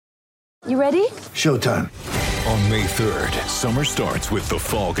You ready? Showtime. On May 3rd, summer starts with The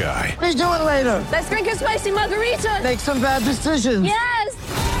Fall Guy. Let's do it later. Let's drink a spicy margarita. Make some bad decisions. Yes!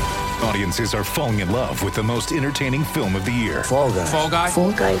 Audiences are falling in love with the most entertaining film of the year. Fall Guy. Fall Guy?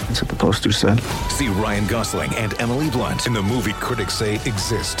 Fall Guy. That's what the poster said. See Ryan Gosling and Emily Blunt in the movie critics say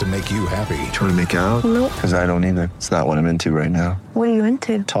exists to make you happy. Trying to make it out? Nope. Because I don't either. It's not what I'm into right now. What are you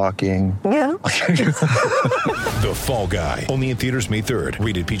into? Talking. Yeah. The Fall Guy. Only in theaters May 3rd.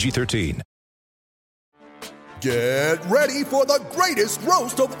 Rated PG-13. Get ready for the greatest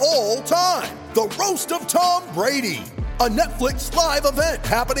roast of all time. The Roast of Tom Brady. A Netflix live event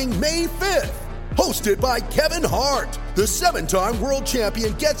happening May 5th. Hosted by Kevin Hart. The 7-time world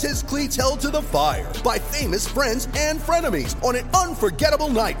champion gets his cleats held to the fire by famous friends and frenemies on an unforgettable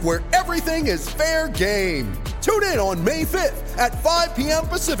night where everything is fair game. Tune in on May 5th at 5 p.m.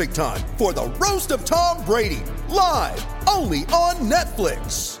 Pacific time for the Roast of Tom Brady. Live only on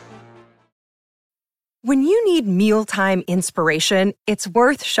Netflix. When you need mealtime inspiration, it's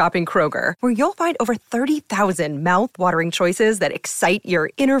worth shopping Kroger, where you'll find over 30,000 mouth-watering choices that excite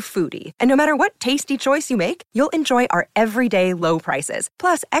your inner foodie. And no matter what tasty choice you make, you'll enjoy our everyday low prices,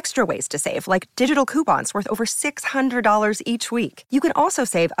 plus extra ways to save, like digital coupons worth over $600 each week. You can also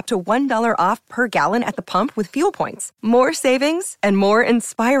save up to $1 off per gallon at the pump with fuel points. More savings and more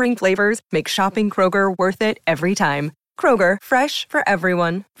inspiring flavors make shopping Kroger worth it every time. Kroger, fresh for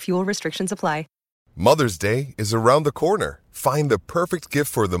everyone. Fuel restrictions apply. Mother's Day is around the corner. Find the perfect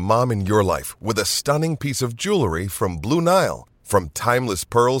gift for the mom in your life with a stunning piece of jewelry from Blue Nile. From timeless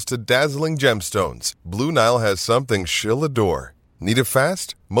pearls to dazzling gemstones, Blue Nile has something she'll adore. Need it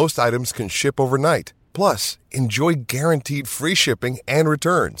fast? Most items can ship overnight. Plus, enjoy guaranteed free shipping and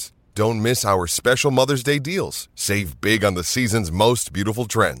returns. Don't miss our special Mother's Day deals. Save big on the season's most beautiful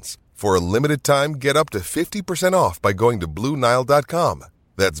trends. For a limited time, get up to 50% off by going to BlueNile.com.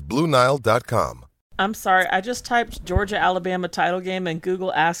 That's BlueNile.com. I'm sorry, I just typed Georgia-Alabama title game and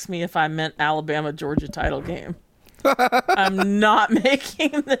Google asked me if I meant Alabama-Georgia title game. I'm not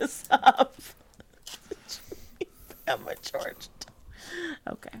making this up. Alabama, Georgia.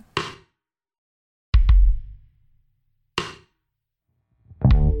 Okay.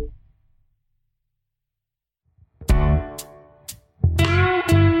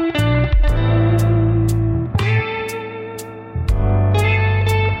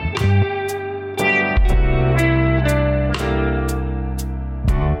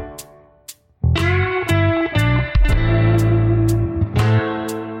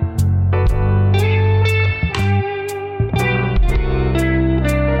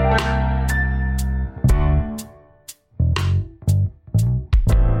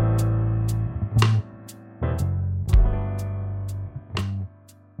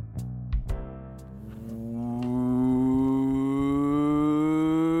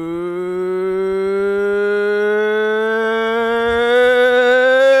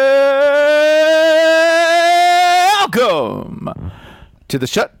 To the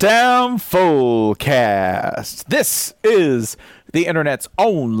Shutdown Fullcast. This is the internet's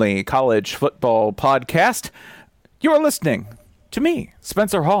only college football podcast. You are listening to me,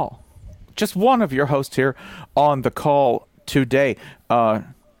 Spencer Hall, just one of your hosts here on the call today.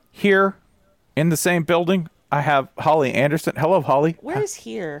 Here in the same building, I have Holly Anderson. Hello, Holly. Where is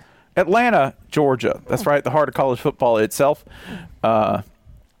here? Atlanta, Georgia. That's right, the heart of college football itself.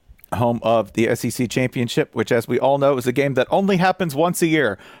 Home of the SEC Championship, which, as we all know, is a game that only happens once a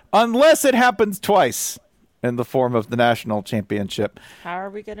year, unless it happens twice in the form of the national championship. How are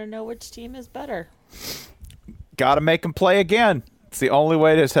we going to know which team is better? Got to make them play again. It's the only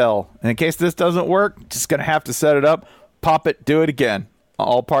way to tell. And in case this doesn't work, just going to have to set it up, pop it, do it again.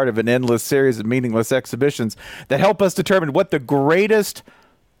 All part of an endless series of meaningless exhibitions that help us determine what the greatest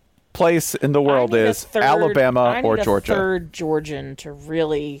place in the world is, Alabama or Georgia. I need a third Georgian to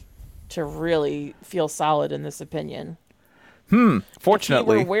really feel solid in this opinion.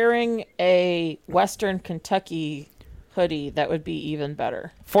 Fortunately, if you were wearing a Western Kentucky hoodie, that would be even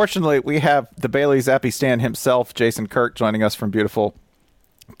better. Fortunately, we have the Bailey Zappi Stan himself, Jason Kirk, joining us from beautiful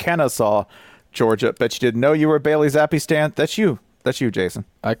Kennesaw, Georgia. Bet you didn't know you were a Bailey Zappi Stan. That's you, Jason.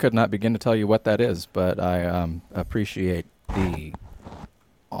 I could not begin to tell you what that is, but I appreciate the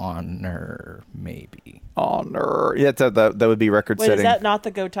honor, maybe. Honor. Yeah, that would be record-setting. Wait, is that not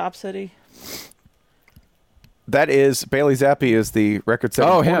the Go Top City? That is, Bailey Zappi is the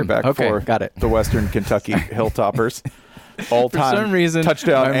record-setting quarterback for the Western Kentucky Hilltoppers. All-time for some reason,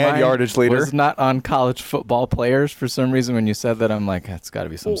 touchdown and yardage leader. Was not on college football players. For some reason, when you said that, I'm like, it's got to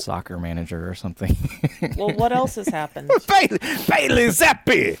be some soccer manager or something. Well, what else has happened? Bailey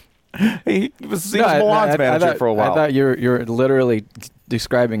Zappi! He was Milan's manager for a while. I thought you're literally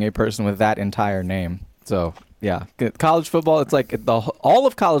describing a person with that entire name. So yeah, college football. It's like all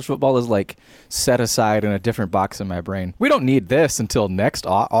of college football is like set aside in a different box in my brain. We don't need this until next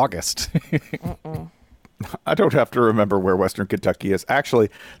August. I don't have to remember where Western Kentucky is. Actually,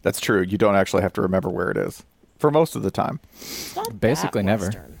 that's true. You don't actually have to remember where it is for most of the time. Basically never.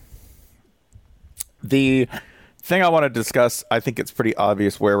 Western. The thing I want to discuss, I think it's pretty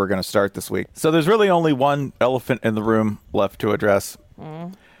obvious where we're going to start this week. So there's really only one elephant in the room left to address.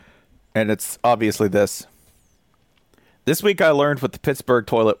 And it's obviously this. This week I learned what the Pittsburgh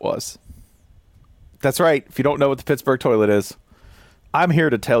toilet was. That's right. If you don't know what the Pittsburgh toilet is, I'm here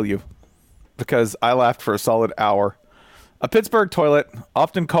to tell you. Because I laughed for a solid hour. A Pittsburgh toilet,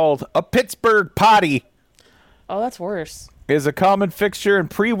 often called a Pittsburgh potty, Oh, that's worse. is a common fixture in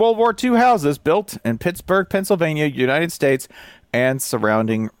pre-World War II houses built in Pittsburgh, Pennsylvania, United States, and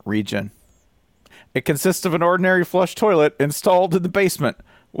surrounding region. It consists of an ordinary flush toilet installed in the basement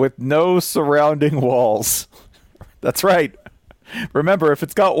with no surrounding walls. That's right. Remember, if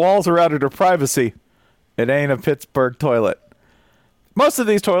it's got walls around it or privacy, it ain't a Pittsburgh toilet. Most of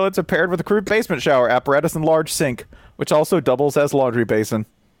these toilets are paired with a crude basement shower apparatus and large sink, which also doubles as laundry basin.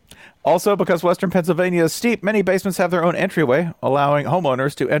 Also, because Western Pennsylvania is steep, many basements have their own entryway, allowing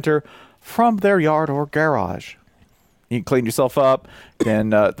homeowners to enter from their yard or garage. You can clean yourself up,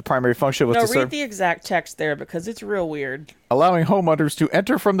 and the primary function was No, to read serve... the exact text there because it's real weird. Allowing homeowners to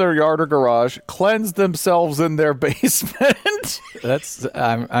enter from their yard or garage, cleanse themselves in their basement. That's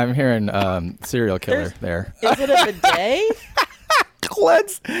I'm hearing serial killer there. Is it a bidet?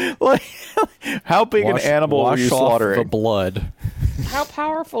 Cleanse? Like, how big an animal are you wash off slaughtering? the blood. How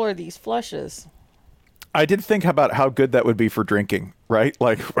powerful are these flushes? I did think about how good that would be for drinking, right?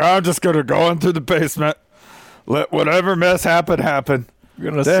 Like, well, I'm just going to go into the basement, let whatever mess happen.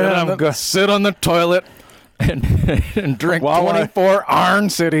 You're going to sit on the toilet and drink While 24 Iron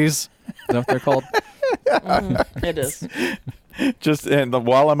Cities. Is that what they're called? It is. Just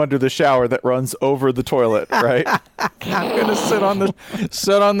while I'm under the shower that runs over the toilet, right? I'm going to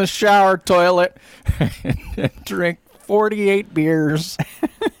sit on the shower toilet and drink 48 beers.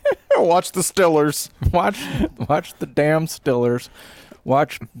 Watch the Stillers. Watch the damn Stillers.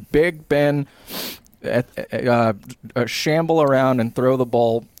 Watch Big Ben shamble around and throw the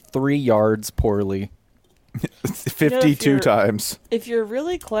ball 3 yards poorly. 52 times. If you're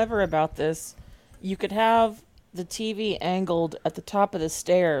really clever about this, you could have the TV angled at the top of the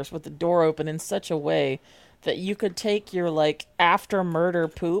stairs with the door open in such a way that you could take your after murder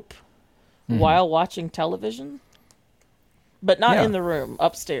poop while watching television, but not in the room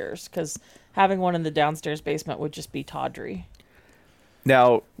upstairs, because having one in the downstairs basement would just be tawdry.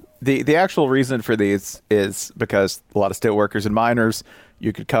 Now, the actual reason for these is because a lot of steelworkers and miners,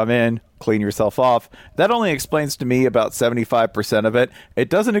 you could come in, clean yourself off. That only explains to me about 75% of it. It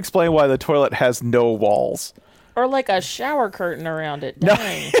doesn't explain why the toilet has no walls. Or like a shower curtain around it.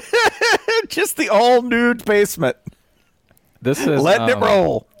 Dang. Just the all nude basement. This is letting it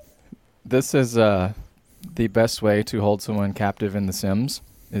roll. This is the best way to hold someone captive in The Sims,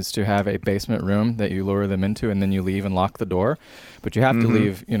 is to have a basement room that you lure them into, and then you leave and lock the door. But you have to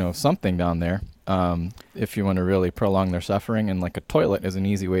leave, something down there if you want to really prolong their suffering. And like a toilet is an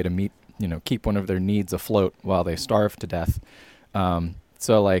easy way to keep one of their needs afloat while they starve to death.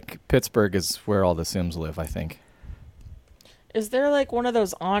 So like Pittsburgh is where all the Sims live, I think. Is there like one of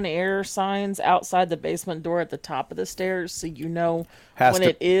those on-air signs outside the basement door at the top of the stairs so you know when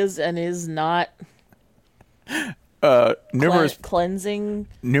it is and is not cleansing?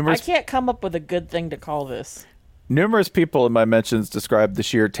 I can't come up with a good thing to call this. Numerous people in my mentions described the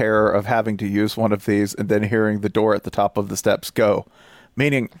sheer terror of having to use one of these and then hearing the door at the top of the steps go.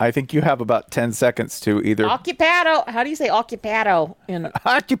 Meaning, I think you have about 10 seconds to either... Occupado. How do you say occupado?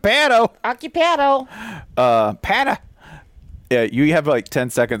 Occupado. Occupado. Pata. Yeah, you have like 10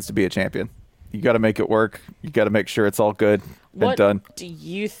 seconds to be a champion. You got to make it work. You got to make sure it's all good and done. What do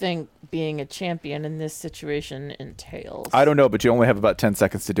you think being a champion in this situation entails? I don't know, but you only have about 10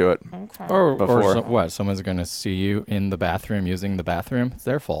 seconds to do it. Okay. Or someone's going to see you in the bathroom using the bathroom. It's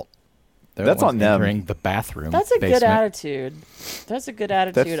their fault. That's on them. Entering the bathroom. That's a basement. good attitude. That's a good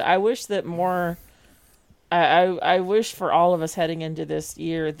attitude. I wish that more. I wish for all of us heading into this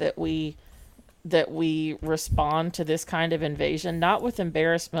year that we respond to this kind of invasion, not with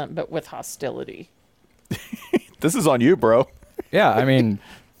embarrassment, but with hostility. This is on you, bro. Yeah, I mean,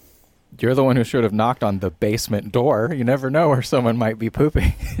 you're the one who should have knocked on the basement door. You never know where someone might be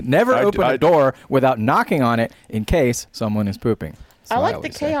pooping. Never open a door without knocking on it in case someone is pooping. I like the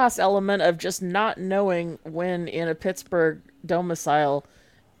chaos element of just not knowing when in a Pittsburgh domicile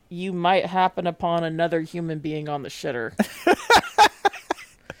you might happen upon another human being on the shitter.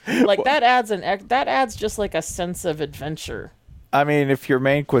 Like that adds just like a sense of adventure. I mean, if your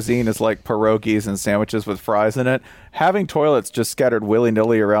main cuisine is like pierogies and sandwiches with fries in it, having toilets just scattered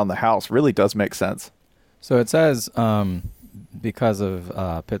willy-nilly around the house really does make sense. So it says because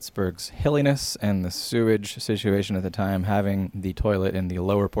of Pittsburgh's hilliness and the sewage situation at the time, having the toilet in the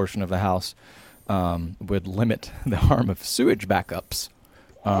lower portion of the house would limit the harm of sewage backups.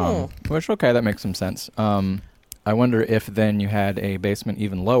 Which, okay, that makes some sense. I wonder if then you had a basement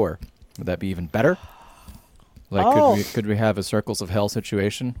even lower. Would that be even better? Like, could we have a Circles of Hell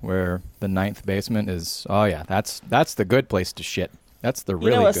situation where the 9th basement is, that's the good place to shit. That's the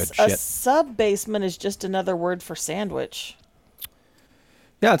really good shit. A sub-basement is just another word for sandwich.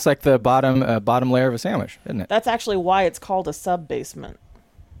 Yeah, it's like the bottom layer of a sandwich, isn't it? That's actually why it's called a sub-basement.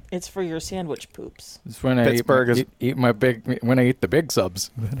 It's for your sandwich poops. It's when I eat the big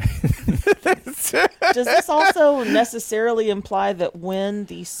subs. Does this also necessarily imply that when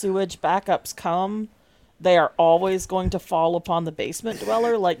the sewage backups come, they are always going to fall upon the basement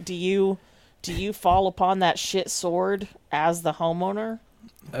dweller? Like, do you fall upon that shit sword as the homeowner?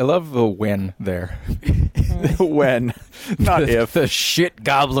 I love the when there. When, not if. The shit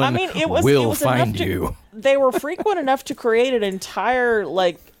goblin will find you. They were frequent enough to create an entire,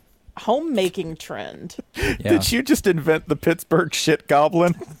 like, homemaking trend. Yeah. Did you just invent the Pittsburgh shit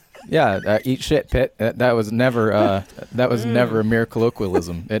goblin? Yeah, eat shit, Pitt. That was never a mere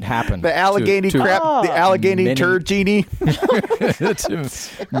colloquialism. It happened. The Allegheny crap, the Allegheny turd genie.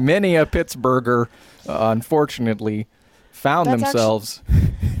 Many a Pittsburgher, unfortunately, found themselves.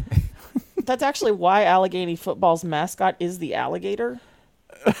 That's actually why Allegheny football's mascot is the alligator.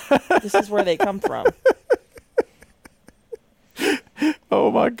 This is where they come from. Oh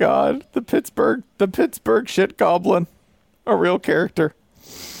my God, the Pittsburgh shit goblin, a real character.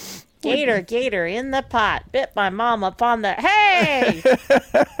 Gator in the pot, bit my mom upon the hey.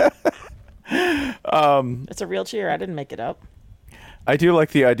 It's a real cheer. I didn't make it up. I do like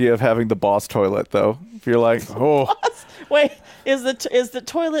the idea of having the boss toilet, though. If you're like, wait, is the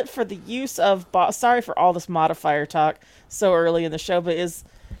toilet for the use of boss? Sorry for all this modifier talk so early in the show, but is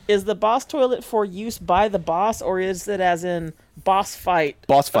the boss toilet for use by the boss, or is it as in boss fight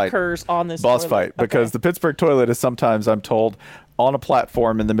occurs on this boss toilet? fight? Because the Pittsburgh toilet is sometimes, I'm told, on a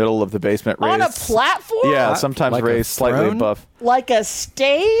platform in the middle of the basement, raised on a platform. Yeah, sometimes like raised slightly above, like a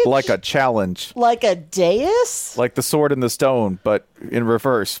stage, like a challenge, like a dais, like the Sword in the Stone, but in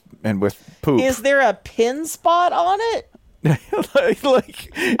reverse and with poop. Is there a pin spot on it?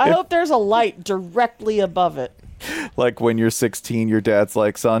 I hope there's a light directly above it. Like when you're 16, your dad's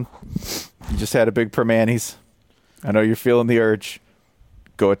like, son, you just had a big permanis. I know you're feeling the urge.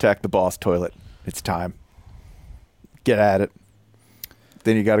 Go attack the boss toilet. It's time. Get at it.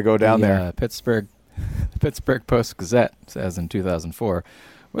 Then you got to go down there. The Pittsburgh Post-Gazette says in 2004,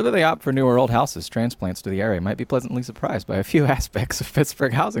 whether they opt for new or old houses, transplants to the area might be pleasantly surprised by a few aspects of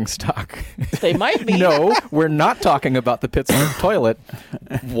Pittsburgh housing stock. They might be. No, we're not talking about the Pittsburgh toilet.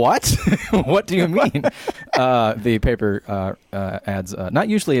 What? What do you mean? The paper adds, not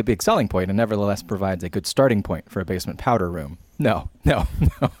usually a big selling point and nevertheless provides a good starting point for a basement powder room. No.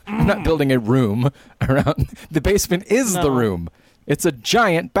 I'm not building a room around. The basement is the room. It's a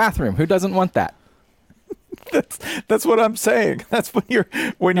giant bathroom. Who doesn't want that? That's what I'm saying. That's when you're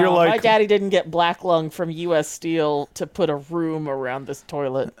like, my daddy didn't get black lung from U.S. Steel to put a room around this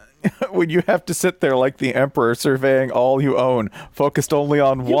toilet. When you have to sit there like the emperor surveying all you own, focused only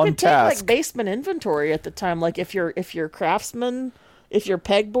on one task. Take like basement inventory at the time. Like if your craftsman, if your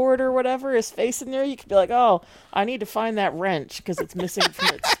pegboard or whatever is facing there, you could be like, oh, I need to find that wrench because it's missing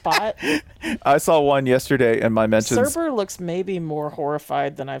from its spot. I saw one yesterday in my mentions. Serber looks maybe more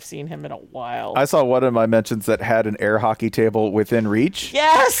horrified than I've seen him in a while. I saw one in my mentions that had an air hockey table within reach.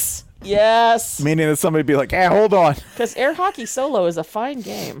 Yes. Meaning that somebody would be like, hold on. Because air hockey solo is a fine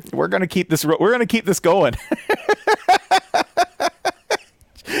game. We're going to keep this going.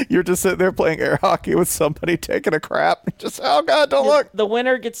 You're just sitting there playing air hockey with somebody taking a crap. Just, oh, God, don't look. The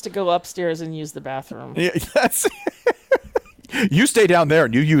winner gets to go upstairs and use the bathroom. Yeah, that's you stay down there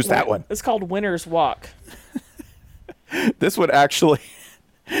and you use that one. It's called Winner's Walk. This would actually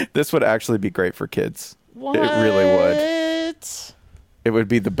be great for kids. What? It really would. It would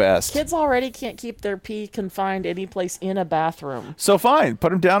be the best. Kids already can't keep their pee confined any place in a bathroom. So fine, put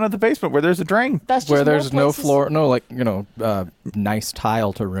them down in the basement where there's a drain. That's just where there's no floor, nice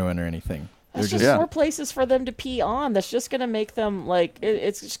tile to ruin or anything. There's just more places for them to pee on. That's just going to make them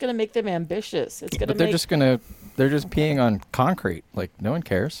it's just going to make them ambitious. It's going to. They're just peeing on concrete. Like no one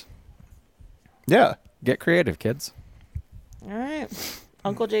cares. Yeah, get creative, kids. All right,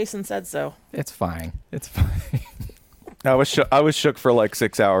 Uncle Jason said so. It's fine. I was shook for like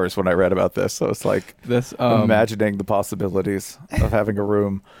 6 hours when I read about this. So it's like imagining the possibilities of having a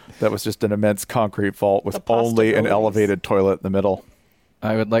room that was just an immense concrete vault with only an elevated toilet in the middle.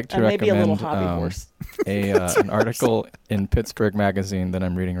 I would like to and recommend maybe a little hobby horse. an article in Pittsburgh Magazine that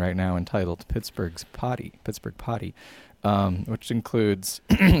I'm reading right now entitled Pittsburgh Potty, which includes,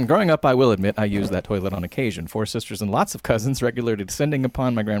 growing up, I will admit, I used that toilet on occasion. 4 sisters and lots of cousins regularly descending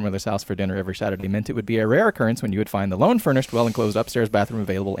upon my grandmother's house for dinner every Saturday meant it would be a rare occurrence when you would find the lone furnished, well-enclosed upstairs bathroom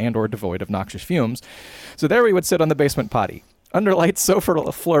available and or devoid of noxious fumes. So there we would sit on the basement potty. Under lights so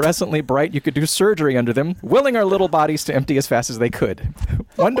fluorescently bright you could do surgery under them, willing our little bodies to empty as fast as they could.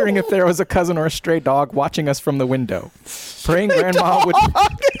 Wondering if there was a cousin or a stray dog watching us from the window. Praying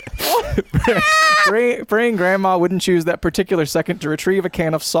grandma wouldn't choose that particular second to retrieve a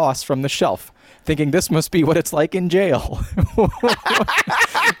can of sauce from the shelf. Thinking this must be what it's like in jail.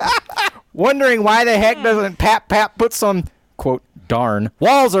 Wondering why the heck doesn't Pap put some, quote, darn,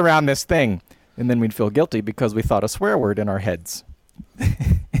 walls around this thing. And then we'd feel guilty because we thought a swear word in our heads.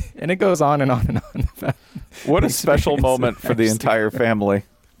 And it goes on and on and on. What a special moment for the entire family.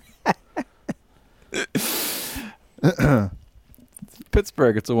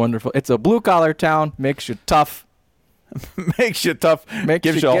 Pittsburgh, it's a blue-collar town, makes you tough. Makes you tough.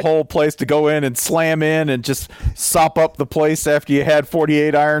 Gives you a whole place to go in and slam in and just sop up the place after you had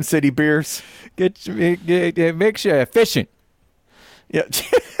 48 Iron City beers. It makes you efficient. Yeah.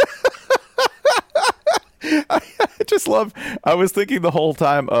 I just love, I was thinking the whole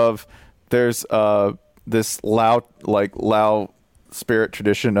time of there's this Lao spirit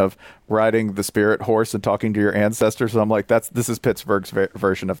tradition of riding the spirit horse and talking to your ancestors. So I'm like, this is Pittsburgh's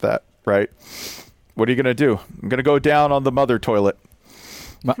version of that, right? What are you going to do? I'm going to go down on the mother toilet.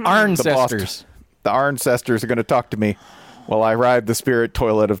 My ancestors. The ancestors are going to talk to me while I ride the spirit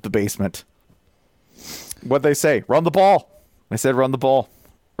toilet of the basement. What'd they say? Run the ball. I said run the ball.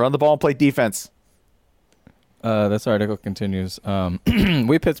 Run the ball and play defense. This article continues.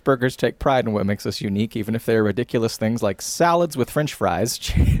 We Pittsburghers take pride in what makes us unique, even if they are ridiculous things like salads with French fries,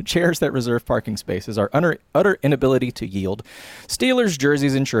 chairs that reserve parking spaces, our utter inability to yield, Steelers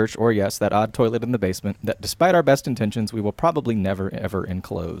jerseys in church, or yes, that odd toilet in the basement that, despite our best intentions, we will probably never, ever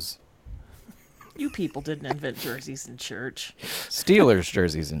enclose. You people didn't invent jerseys in church. Steelers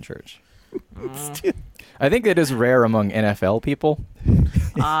jerseys in church. I think it is rare among NFL people.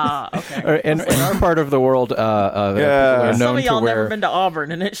 Okay. In our part of the world, people are known some of y'all to wear, never been to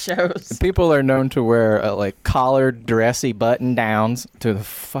Auburn, and it shows. People are known to wear like collared, dressy button downs to the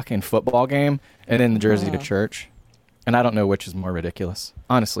fucking football game, and then the jersey to church. And I don't know which is more ridiculous.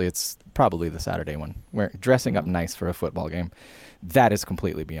 Honestly, it's probably the Saturday one, where dressing up nice for a football game. That is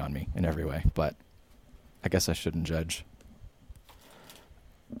completely beyond me in every way. But I guess I shouldn't judge.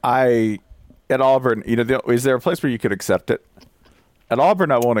 At Auburn, is there a place where you could accept it? At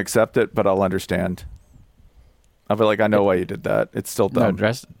Auburn, I won't accept it, but I'll understand. I'll be like, I know why you did that. It's still dumb.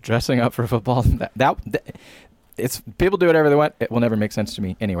 No, dressing up for football, it's people do whatever they want. It will never make sense to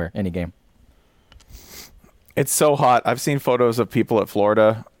me anywhere, any game. It's so hot. I've seen photos of people at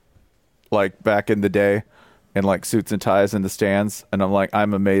Florida, like back in the day, in like suits and ties in the stands, and I'm like,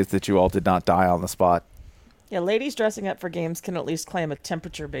 I'm amazed that you all did not die on the spot. Yeah, ladies dressing up for games can at least claim a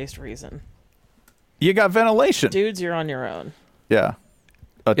temperature-based reason. You got ventilation. Dudes, you're on your own. Yeah.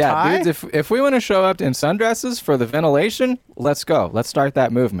 Tie? Dudes, if we want to show up in sundresses for the ventilation, let's go. Let's start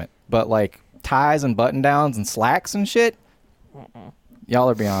that movement. But like ties and button-downs and slacks and shit, y'all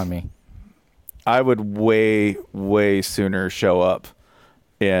are beyond me. I would way, way sooner show up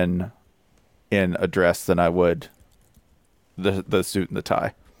in a dress than I would the suit and the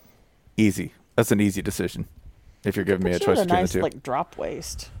tie. Easy. That's an easy decision. If you're giving me a choice between nice, the two. like drop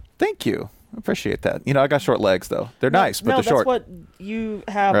waist. Thank you. I appreciate that. I got short legs though. They're nice, but they're short. No, that's what you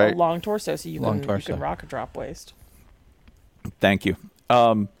have, right? A long torso, so you can rock a drop waist. Thank you.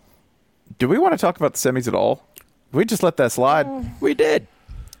 Do we want to talk about the semis at all? We just let that slide. We did.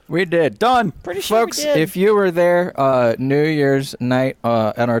 Done. Pretty sure Folks, we did. if you were there New Year's night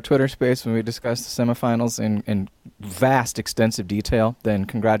at our Twitter space when we discussed the semifinals in vast, extensive detail, then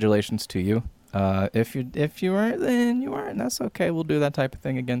congratulations to you. If you weren't, then you weren't. That's okay. We'll do that type of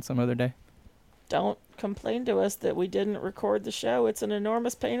thing again some other day. Don't complain to us that we didn't record the show. It's an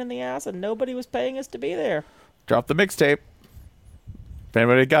enormous pain in the ass, and nobody was paying us to be there. Drop the mixtape. If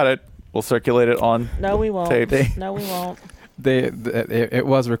anybody got it, we'll circulate it on. No, we won't. Tape. No, we won't. It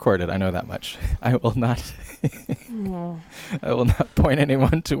was recorded. I know that much. I will not. I will not point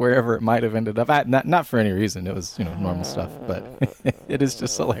anyone to wherever it might have ended up. Not for any reason. It was normal stuff, but it is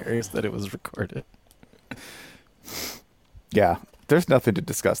just hilarious that it was recorded. Yeah, there's nothing to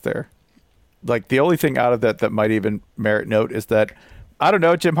discuss there. like the only thing out of that might even merit note is that I don't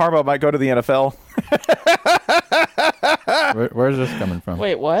know, Jim Harbaugh might go to the NFL. Where's this coming from?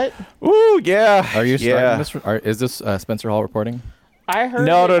 Wait, what? Ooh, yeah. Are you starting this? Is this Spencer Hall reporting? I heard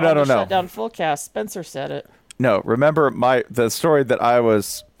No. Shut Down Fullcast. Spencer said it. No, remember the story that I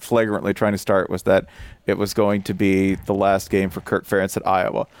was flagrantly trying to start was that it was going to be the last game for Kirk Ferentz at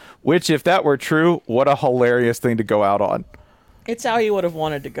Iowa, which if that were true, what a hilarious thing to go out on. It's how you would have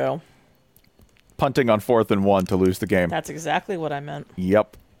wanted to go. Punting on 4th and 1 to lose the game. That's exactly what I meant.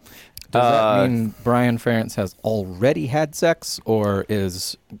 Yep. Does that mean Brian Ferentz has already had sex, or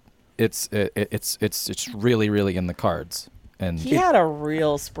is it's really, really in the cards? And he had a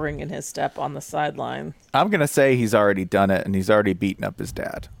real spring in his step on the sideline. I'm going to say he's already done it, and he's already beaten up his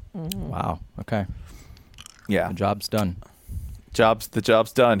dad. Mm-hmm. Wow. Okay. Yeah. The job's done. The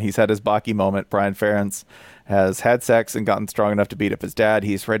job's done. He's had his Baki moment. Brian Ferentz has had sex and gotten strong enough to beat up his dad.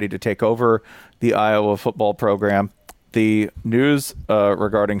 He's ready to take over the Iowa football program. The news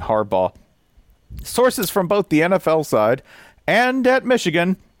regarding Harbaugh, sources from both the NFL side and at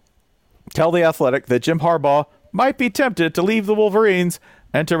Michigan tell The Athletic that Jim Harbaugh might be tempted to leave the Wolverines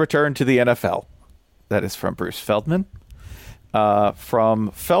and to return to the NFL. That is from Bruce Feldman.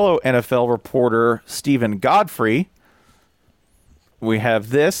 From fellow NFL reporter Stephen Godfrey, we have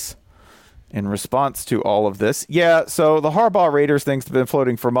this in response to all of this. Yeah, so the Harbaugh Raiders thing's been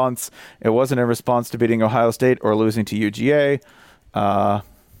floating for months. It wasn't in response to beating Ohio State or losing to UGA. At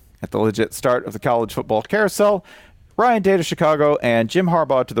the legit start of the college football carousel, Ryan Day to Chicago and Jim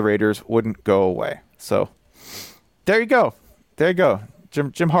Harbaugh to the Raiders wouldn't go away. So there you go.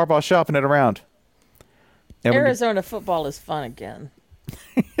 Jim Harbaugh shopping it around. And Arizona football is fun again.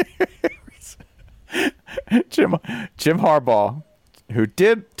 Jim Harbaugh, who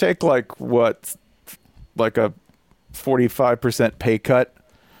did take like a 45% pay cut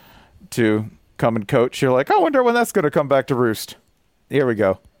to come and coach. You're like, I wonder when that's going to come back to roost. Here we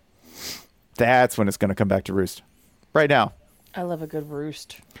go. That's when it's going to come back to roost. Right now. I love a good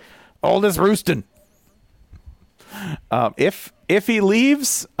roost. All this roosting. If he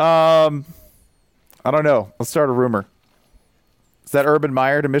leaves, I don't know. Let's start a rumor. Is that Urban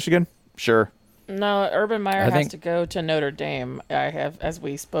Meyer to Michigan? Sure. No, Urban Meyer has to go to Notre Dame. As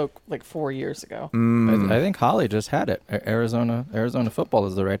we spoke like 4 years ago. I think Holly just had it. Arizona football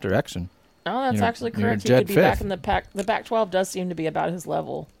is the right direction. Oh, that's actually correct. He could be back in the Pac. The Pac-12 does seem to be about his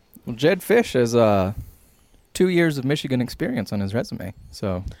level. Well, Jed Fish has 2 years of Michigan experience on his resume.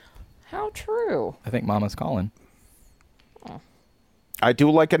 So, how true? I think Mama's calling. Oh. I do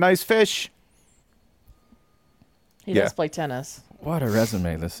like a nice fish. He does play tennis. What a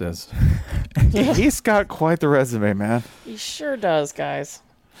resume this is. He's got quite the resume, man. He sure does, guys.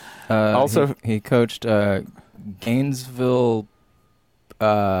 Also, he coached Gainesville.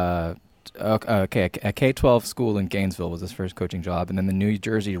 A K-12 school in Gainesville was his first coaching job, and then the New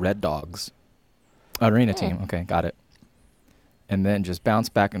Jersey Red Dogs arena team. Okay, got it. And then just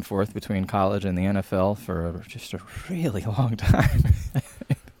bounced back and forth between college and the NFL for just a really long time.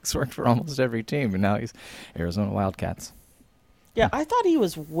 He's worked for almost every team, and now he's Arizona Wildcats. Yeah, I thought he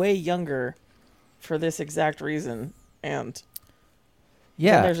was way younger for this exact reason. And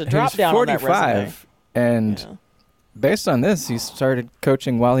there's a drop down on that resume. And based on this, he started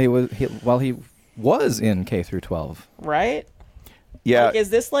coaching while he was in K through 12. Right? Yeah. Like, is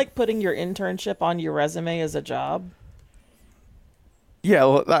this like putting your internship on your resume as a job? Yeah,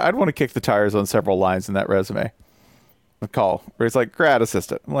 well, I'd want to kick the tires on several lines in that resume. A call where it's like grad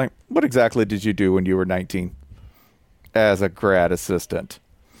assistant. I'm like, what exactly did you do when you were 19 as a grad assistant?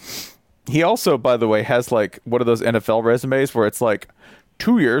 He also, by the way, has like one of those NFL resumes where it's like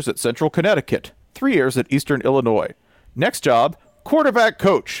 2 years at Central Connecticut, 3 years at Eastern Illinois. Next job, quarterback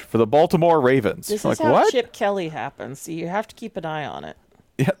coach for the Baltimore Ravens. This I'm is like, how what? Chip Kelly happens. So you have to keep an eye on it.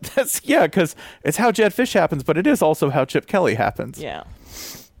 Yeah, because it's how Jed Fish happens, but it is also how Chip Kelly happens. Yeah.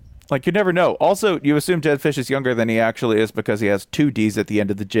 Like, you never know. Also, you assume Jed Fish is younger than he actually is because he has 2 D's at the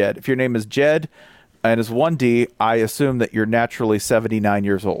end of the Jed. If your name is Jed and is 1 D, I assume that you're naturally 79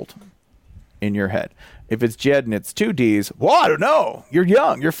 years old in your head. If it's Jed and it's 2 D's, well, I don't know. You're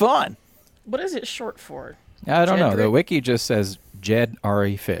young. You're fun. What is it short for? I don't know. The wiki just says Jed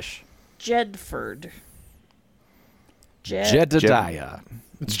Ari Fish. Jedford. Jedediah.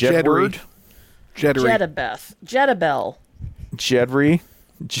 It's Jedward. Jedabeth. Jedabel. Jedry.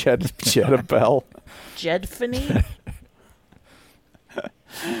 Jedabel. Jedfany.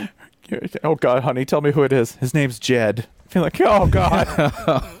 Oh, God, honey, tell me who it is. His name's Jed. I feel like, oh, God.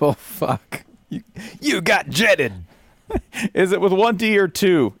 Oh, fuck. You got jetted. Is it with 1 D or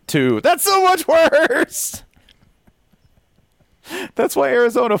 2? 2. That's so much worse. That's why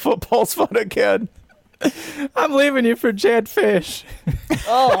Arizona football's fun again. I'm leaving you for Jed Fish.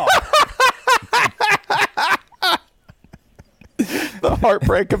 Oh, The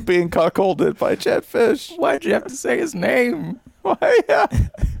heartbreak of being cuckolded by Jed Fish. Why'd you have to say his name? Why? Yeah.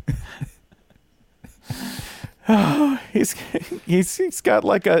 He's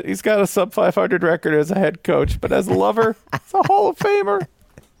got he's got a sub 500 record as a head coach, but as a lover, he's a Hall of Famer.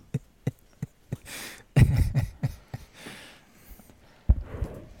 and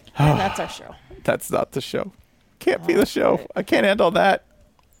that's our show. That's not the show. Can't be the show. I can't end on that.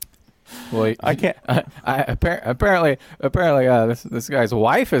 Well, I can't. Apparently, this guy's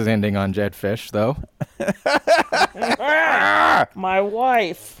wife is ending on Jed Fish, though. My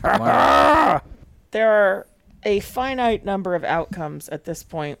wife. There are a finite number of outcomes at this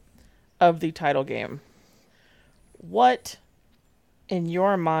point of the title game. What, in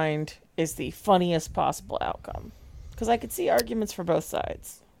your mind, is the funniest possible outcome? Because I could see arguments for both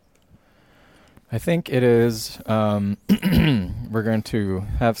sides. I think it is. We're going to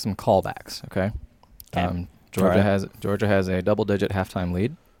have some callbacks. Okay. Georgia has a double-digit halftime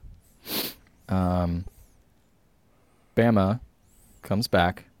lead. Bama comes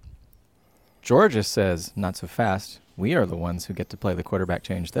back. Georgia says, "Not so fast. We are the ones who get to play the quarterback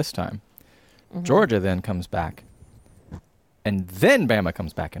change this time." Mm-hmm. Georgia then comes back, and then Bama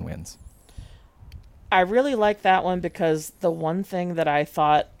comes back and wins. I really like that one because the one thing that I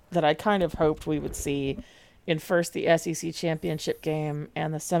thought that I kind of hoped we would see in first the SEC championship game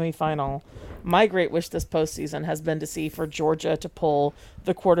and the semifinal, my great wish this postseason has been to see for Georgia to pull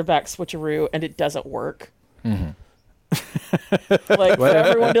the quarterback switcheroo, and it doesn't work. Mm-hmm. Like for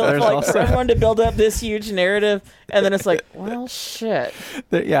everyone to build up this huge narrative, and then it's like, well, shit.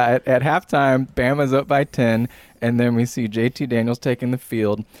 At halftime, Bama's up by 10, and then we see JT Daniels taking the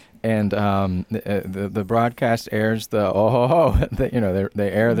field. And the broadcast airs they air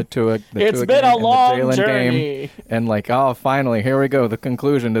the Tua. It's been a long journey. Game, and finally, here we go, the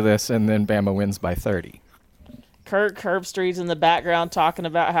conclusion to this, and then Bama wins by 30. Kirk Herbstreit's in the background talking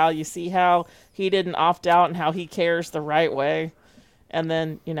about how you see how he didn't opt out and how he cares the right way, and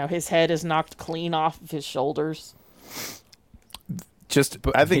then his head is knocked clean off of his shoulders.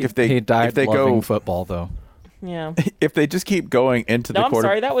 I think if they loving football though. Yeah. If they just keep going into the quarter. I'm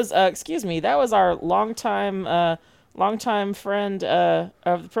sorry. That was that was our longtime friend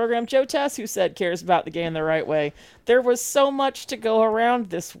of the program, Joe Tess, who said cares about the game the right way. There was so much to go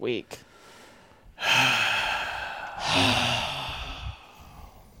around this week.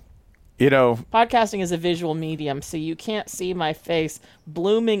 Podcasting is a visual medium, so you can't see my face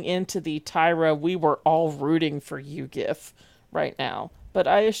blooming into the Tyra "we were all rooting for you" gif right now. But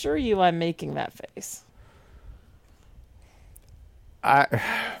I assure you I'm making that face. I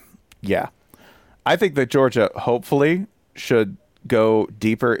think that Georgia hopefully should go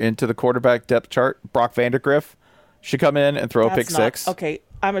deeper into the quarterback depth chart. Brock Vandagriff should come in and throw a pick six. Okay,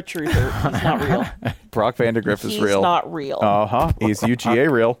 I'm a truther. He's not real. Brock Vandagriff is real. He's not real. He's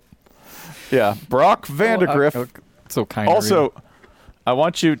UGA real. Yeah, Brock Vandagriff. So kind of also, real. I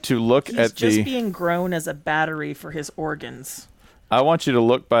want you to look at He's just being grown as a battery for his organs. I want you to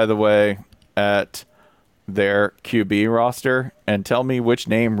look, by the way, at their QB roster and tell me which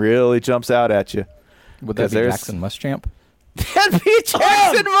name really jumps out at you. Would that be Jackson Muschamp? That'd be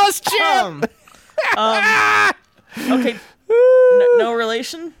Jackson Muschamp! Okay, no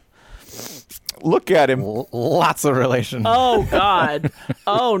relation? Look at him. Lots of relation. Oh, God.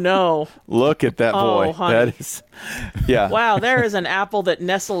 Oh, no. Look at that boy. Oh, honey. That is, yeah. Wow, there is an apple that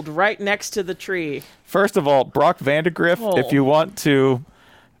nestled right next to the tree. First of all, Brock Vandagriff, if you want to...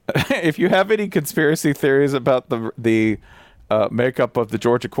 If you have any conspiracy theories about the makeup of the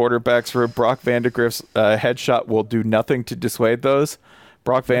Georgia quarterbacks room, Brock Vandagriff's headshot will do nothing to dissuade those.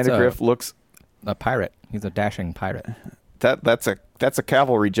 Brock Vandagriff looks a pirate. He's a dashing pirate. That's a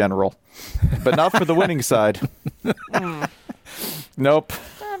cavalry general, but not for the winning side. Nope.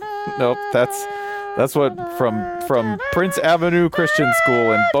 That's what from Prince Avenue Christian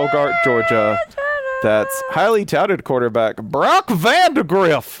School in Bogart, Georgia. That's highly touted quarterback Brock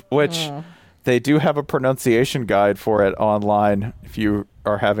Vandagriff, which they do have a pronunciation guide for it online if you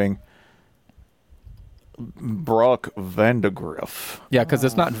are having Brock Vandagriff. Yeah, because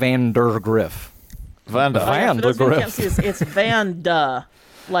it's not Vandergriff. Vandagriff. It's Vanda,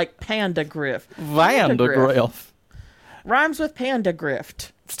 like Panda Griff. Vandagriff. Rhymes with Panda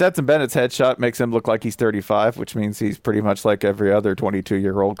Grift. Stetson Bennett's headshot makes him look like he's 35, which means he's pretty much like every other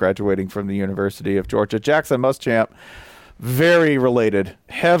 22-year-old graduating from the University of Georgia. Jackson Muschamp, very related,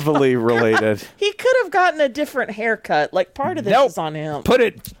 heavily related. He could have gotten a different haircut. Like part of this is on him. Put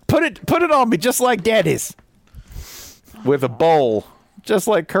it on me just like Daddy's. with a bowl, just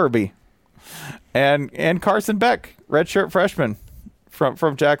like Kirby. And Carson Beck, redshirt freshman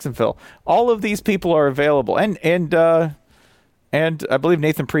from Jacksonville. All of these people are available. And I believe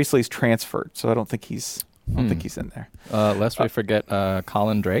Nathan Priestley's transferred, so I don't think he's in there. Lest we forget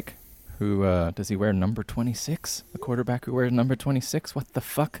Colin Drake, who does he wear number 26? The quarterback who wears number 26? What the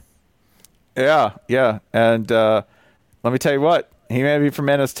fuck? Yeah. And let me tell you what, he may be from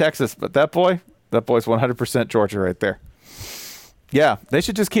Ennis, Texas, but that boy's 100% Georgia right there. Yeah, they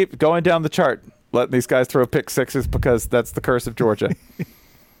should just keep going down the chart, letting these guys throw pick sixes because that's the curse of Georgia.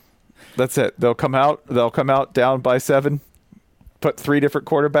 That's it. They'll come out down by 7, put 3 different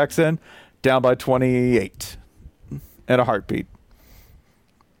quarterbacks in, down by 28 in a heartbeat.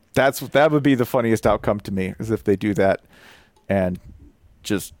 That would be the funniest outcome to me, is if they do that and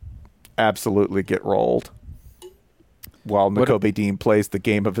just absolutely get rolled while Nakobe Dean plays the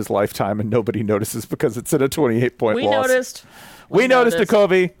game of his lifetime and nobody notices because it's in a 28-point loss. We noticed,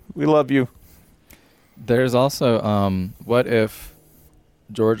 Nakobe. We love you. There's also, what if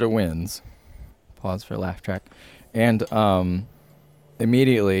Georgia wins? Pause for a laugh track. And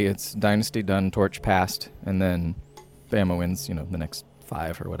immediately it's dynasty done, torch passed, and then Bama wins, the next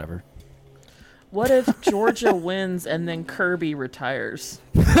 5 or whatever. What if Georgia wins and then Kirby retires?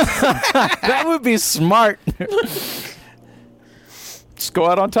 That would be smart. Just go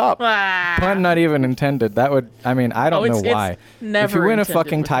out on top. Pun not even intended. That would, I don't know why. Never if you win a intended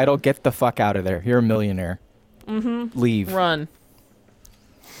fucking with title, him. get the fuck out of there. You're a millionaire. Mm-hmm. Leave. Run.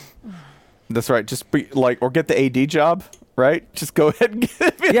 That's right. Just be or get the AD job, right? Just go ahead and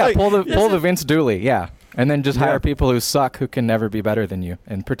pull the Vince Dooley, and then just hire people who suck, who can never be better than you,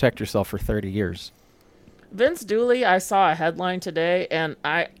 and protect yourself for 30 years. Vince Dooley, I saw a headline today, and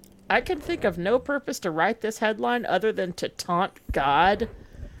I can think of no purpose to write this headline other than to taunt God.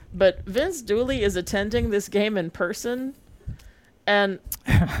 But Vince Dooley is attending this game in person, and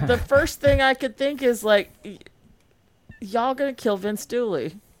the first thing I could think is y'all gonna kill Vince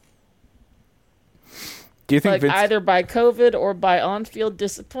Dooley. Do you think either by COVID or by on-field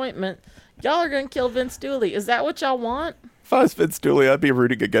disappointment, y'all are gonna kill Vince Dooley? Is that what y'all want? If I was Vince Dooley, I'd be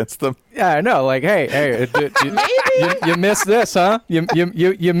rooting against them. Yeah, I know. Hey, you missed this, huh? You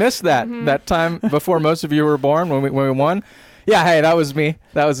missed that that time before most of you were born when we won. Yeah, hey, that was me.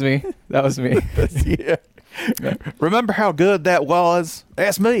 Yeah. Remember how good that was?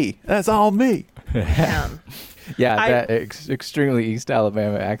 That's me. That's all me. Man. Yeah, extremely East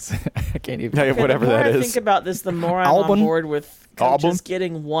Alabama accent. I can't even. Whatever that is. The more I think about this, the more I'm on board with coaches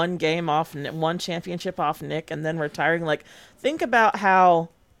getting one championship off Nick and then retiring. Think about how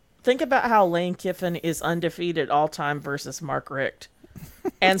Lane Kiffin is undefeated all time versus Mark Richt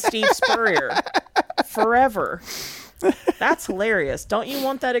and Steve Spurrier forever. That's hilarious. Don't you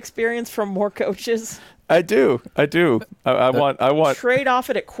want that experience from more coaches? I do. I want trade off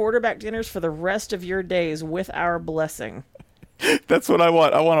it at quarterback dinners for the rest of your days with our blessing. That's what I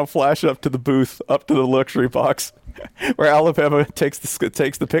want. I want to flash up to the booth, up to the luxury box, where Alabama takes the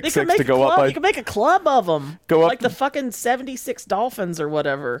pick six to go up by. You can make a club of them. Go up like the fucking 76 Dolphins or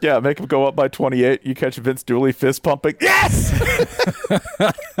whatever. Yeah, make them go up by 28. You catch Vince Dooley fist pumping. Yes,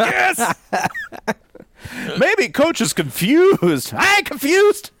 yes. Maybe coach is confused. I ain't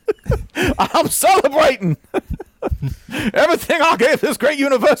confused. I'm celebrating. Everything I gave this great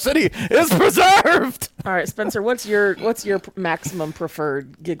university is preserved. All right, Spencer, what's your maximum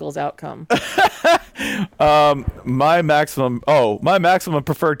preferred Giggles outcome? My maximum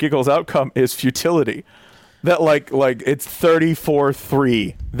preferred Giggles outcome is futility. That it's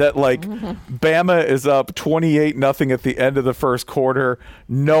 34-3. That Bama is up 28-0 at the end of the first quarter.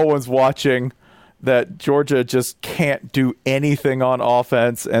 No one's watching. That Georgia just can't do anything on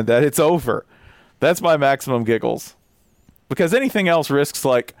offense and that it's over. That's my maximum giggles. Because anything else risks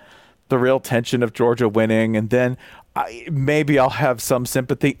the real tension of Georgia winning, and then maybe I'll have some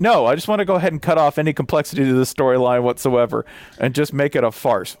sympathy. No, I just want to go ahead and cut off any complexity to the storyline whatsoever and just make it a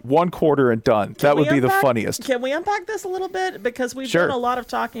farce. 1 quarter and done. That would be the funniest. Can we unpack this a little bit? Because we've done a lot of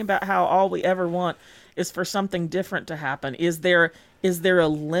talking about how all we ever want is for something different to happen. Is there a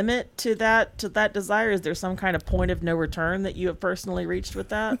limit to that desire? Is there some kind of point of no return that you have personally reached with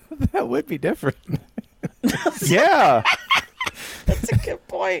that? That would be different. Yeah. That's a good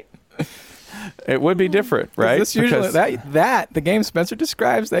point. It would be different, right? This usually, that the game Spencer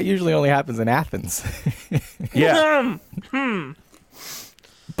describes, that usually only happens in Athens. Yeah.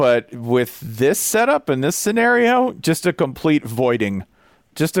 But with this setup and this scenario, just a complete voiding.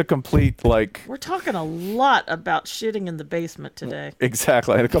 Just a complete, We're talking a lot about shitting in the basement today.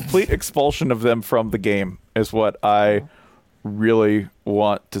 Exactly. And a complete expulsion of them from the game is what I really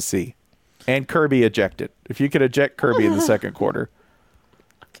want to see. And Kirby ejected. If you could eject Kirby in the second quarter.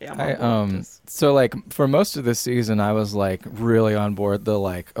 Okay, I'm on board with this. So like for most of the season, I was like really on board the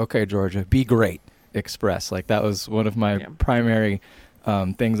like, okay, Georgia, be great express. Like that was one of my primary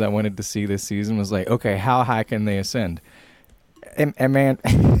things I wanted to see this season was like, okay, how high can they ascend? And man,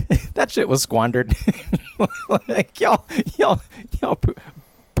 that shit was squandered. Like y'all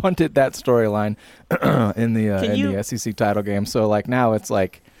punted that storyline in the SEC title game. So like now it's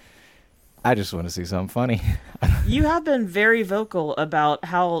like, I just want to see something funny. You have been very vocal about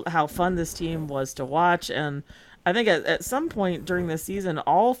how fun this team was to watch, and I think at some point during this season,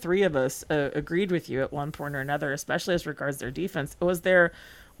 all three of us agreed with you at one point or another, especially as regards their defense. Was there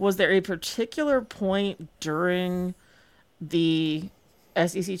a particular point during the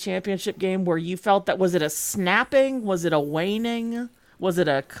SEC championship game where you felt that was it a snapping, was it a waning, was it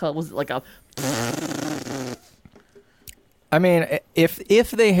like a? I mean,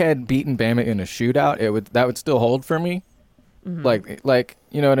 if they had beaten Bama in a shootout, that would still hold for me. Mm-hmm. Like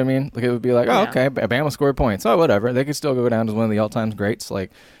you know what I mean? Like it would be like, oh, okay, Bama scored points. Oh, whatever. They could still go down as one of the all-time greats.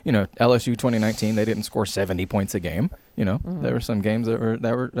 Like, you know, LSU 2019, they didn't score 70 points a game. You know, there were some games that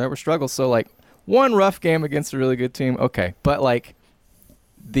were struggles. So like one rough game against a really good team, okay, but like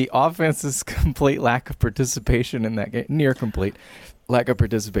the offense's complete lack of participation in that game, near complete lack of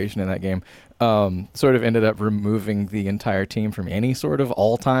participation in that game, sort of ended up removing the entire team from any sort of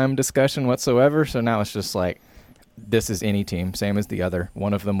all-time discussion whatsoever. So now it's just like, this is any team, same as the other.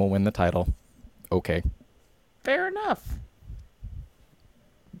 One of them will win the title. Okay. Fair enough.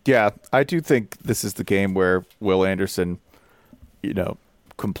 Yeah, I do think this is the game where Will Anderson, you know,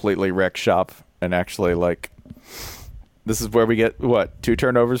 completely wrecked shop and actually like, this is where we get what 2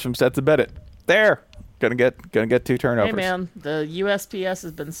 turnovers from Stetson Bennett. There, gonna get 2 turnovers. Hey man, the USPS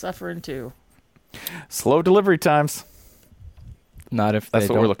has been suffering too. Slow delivery times. Not if that's they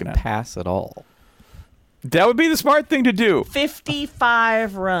what don't we're looking at. Pass at all. That would be the smart thing to do.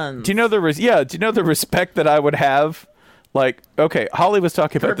 55 runs. Do you know the respect that I would have? Like, okay, Holly was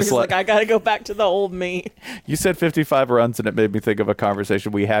talking about Kirby's this. Like, I gotta go back to the old me. You said 55 runs, and it made me think of a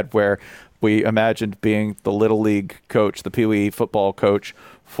conversation we had where we imagined being the Little League coach, the Pee Wee football coach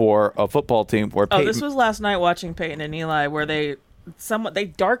for a football team. Where Peyton, this was last night watching Peyton and Eli, where they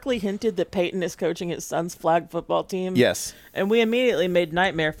darkly hinted that Peyton is coaching his son's flag football team. Yes. And we immediately made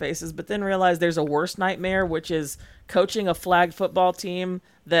nightmare faces, but then realized there's a worse nightmare, which is coaching a flag football team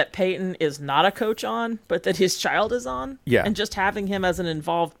that Peyton is not a coach on, but that his child is on. Yeah. And just having him as an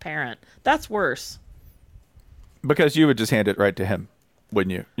involved parent. That's worse. Because you would just hand it right to him,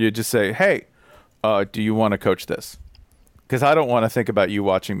 wouldn't you? You'd just say, hey, do you want to coach this? Because I don't want to think about you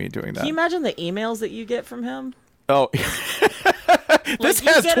watching me doing that. Can you imagine the emails that you get from him? Oh, this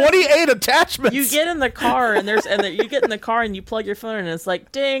has 28 attachments. You get in the car and you get in the car and you plug your phone in and it's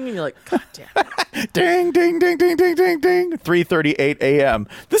like ding and you're like, God damn it. Ding, ding, ding, ding, ding, ding, ding. 3:38 a.m.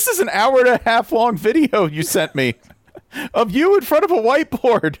 This is an hour and a half long video you sent me of you in front of a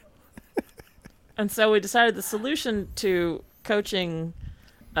whiteboard. And so we decided the solution to coaching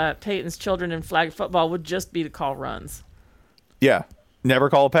Peyton's children in flag football would just be to call runs. Yeah, never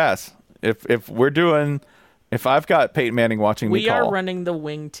call a pass. If I've got Peyton Manning watching me call. We are running the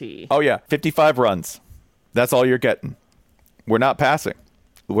wing tee. Oh, yeah. 55 runs. That's all you're getting. We're not passing.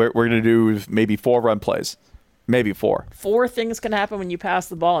 We're going to do maybe 4 run plays. Maybe 4. 4 things can happen when you pass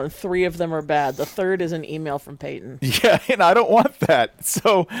the ball, and 3 of them are bad. The third is an email from Peyton. Yeah, and I don't want that.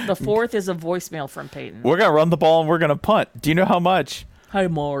 So the 4th is a voicemail from Peyton. We're going to run the ball, and we're going to punt. Do you know how much? Hi,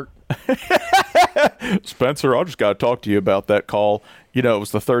 Mark. Spencer, I just got to talk to you about that call. You know, it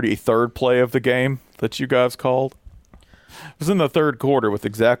was the 33rd play of the game that you guys called. It was in the third quarter with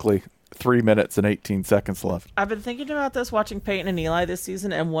exactly 3 minutes and 18 seconds left. I've been thinking about this watching Peyton and Eli this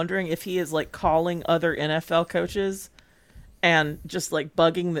season and wondering if he is like calling other NFL coaches and just like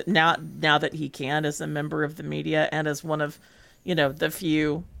bugging that now that he can as a member of the media and as one of, you know, the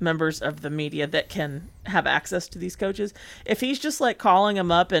few members of the media that can have access to these coaches. If he's just like calling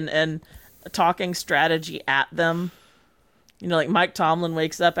them up and talking strategy at them. You know, like Mike Tomlin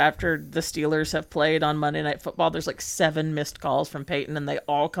wakes up after the Steelers have played on Monday Night Football. There's like 7 missed calls from Peyton, and they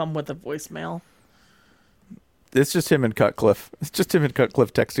all come with a voicemail. It's just him and Cutcliffe. It's just him and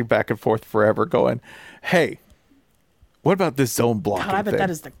Cutcliffe texting back and forth forever going, hey, what about this zone blocking God, I bet thing? that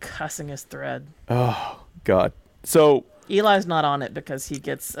is the cussingest thread. Oh, God. So Eli's not on it because he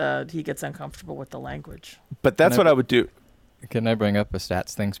gets uncomfortable with the language. But that's what I would do. Can I bring up a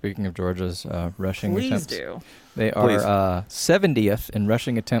stats thing? Speaking of Georgia's rushing attempts. Please do. They are 70th in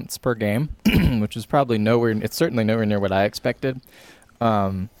rushing attempts per game, which is probably nowhere. It's certainly nowhere near what I expected.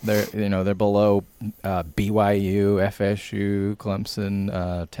 They're below BYU, FSU,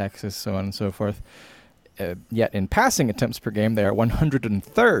 Clemson, Texas, so on and so forth. Yet in passing attempts per game, they are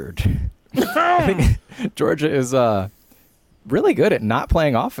 103rd. I think Georgia is really good at not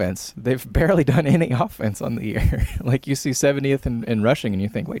playing offense. They've barely done any offense on the year. Like you see 70th in rushing, and you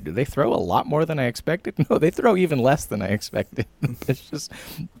think, wait, do they throw a lot more than I expected? No, they throw even less than I expected. It's just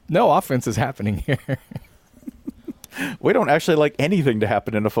no offense is happening here. We don't actually like anything to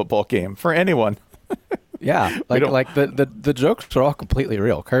happen in a football game for anyone. Yeah, like the jokes are all completely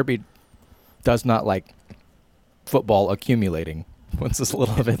real. Kirby does not like football accumulating. Wants as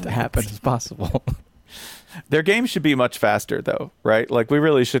little of it to happen as possible. Their game should be much faster, though, right? Like we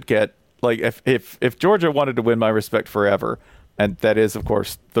really should get like if Georgia wanted to win my respect forever, and that is, of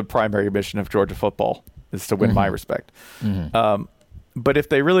course, the primary mission of Georgia football is to win my respect. Mm-hmm. But if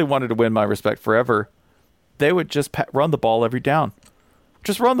they really wanted to win my respect forever, they would just run the ball every down.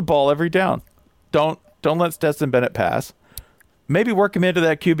 Just run the ball every down. Don't let Stetson Bennett pass. Maybe work him into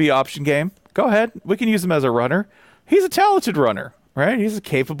that QB option game. Go ahead. We can use him as a runner. He's a talented runner, right? He's a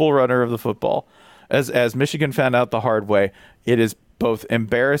capable runner of the football. As Michigan found out the hard way, it is both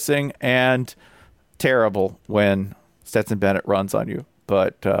embarrassing and terrible when Stetson Bennett runs on you.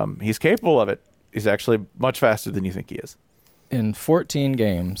 But he's capable of it. He's actually much faster than you think he is. In 14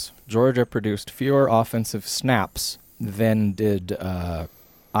 games, Georgia produced fewer offensive snaps than did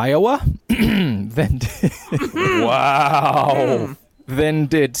Iowa. Wow. Than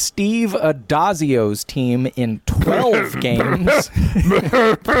did Steve Adazio's team in 12 games.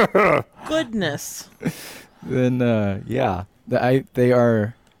 Goodness. Then they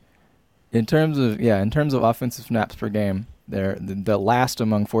are in terms of offensive snaps per game, they're the last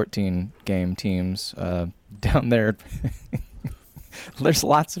among 14 game teams down there. There's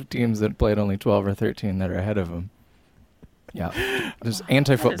lots of teams that played only 12 or 13 that are ahead of them. Yeah, there's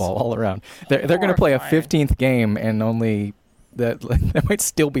anti-football all around. They're going to play a 15th game and only that might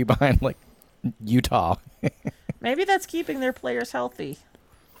still be behind like Utah. Maybe that's keeping their players healthy.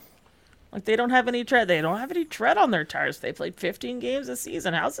 Like they don't have any tread. They don't have any tread on their tires. They played 15 games a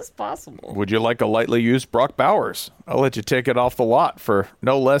season. How's this possible? Would you like a lightly used Brock Bowers? I'll let you take it off the lot for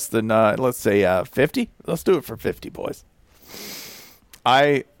no less than let's say 50. Let's do it for 50, boys.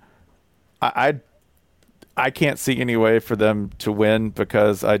 I can't see any way for them to win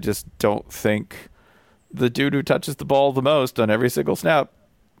because I just don't think the dude who touches the ball the most on every single snap,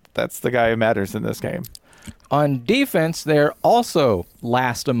 that's the guy who matters in this game. On defense, they're also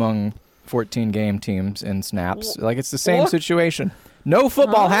last among 14 game teams in snaps. Like it's the same situation. No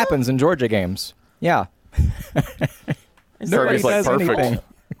football happens in Georgia games. Yeah. Nobody does perfect. Anything.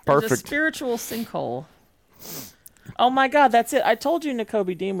 Perfect. It's a spiritual sinkhole. Oh my God, that's it. I told you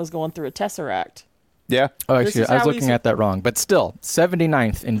Nakobe Dean was going through a tesseract. Yeah. Oh, actually, I was looking at that wrong. But still,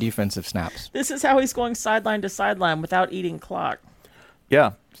 79th in defensive snaps. This is how he's going sideline to sideline without eating clock.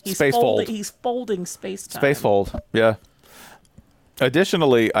 Yeah. Space fold. He's folding space time. Space fold. Yeah.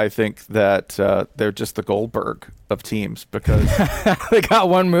 Additionally, I think that they're just the Goldberg of teams because they got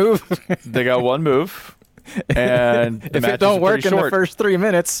one move. And if it don't work in the first 3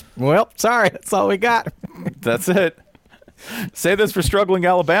 minutes, well, sorry, that's all we got. That's it. Say this for struggling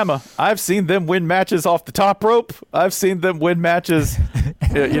Alabama. I've seen them win matches off the top rope. I've seen them win matches,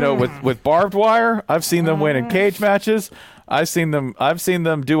 with barbed wire. I've seen them win in cage matches. I've seen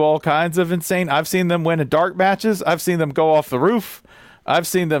them do all kinds of insane. I've seen them win in dark matches. I've seen them go off the roof. I've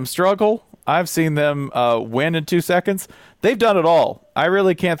seen them struggle. I've seen them win in 2 seconds. They've done it all. I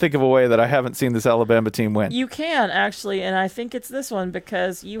really can't think of a way that I haven't seen this Alabama team win. You can, actually, and I think it's this one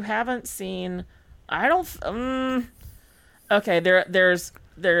because you haven't seen... Okay, there's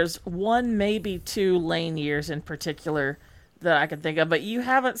one, maybe two Lane years in particular that I can think of, but you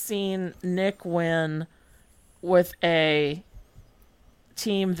haven't seen Nick win with a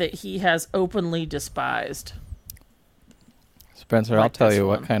team that he has openly despised. Spencer, I'll tell you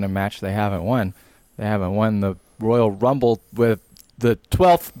what kind of match they haven't won. They haven't won the Royal Rumble with the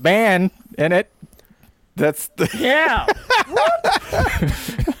 12th man in it. That's the... Yeah.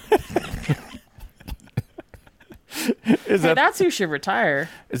 That's who should retire.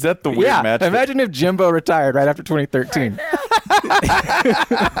 Is that the weird match? Imagine if Jimbo retired right after 2013.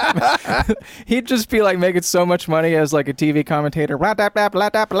 He'd just be like making so much money as like a TV commentator, blah, blah, blah, blah,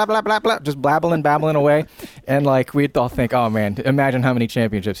 blah, blah, blah, blah, blah, just babbling away. And like we'd all think, oh man, imagine how many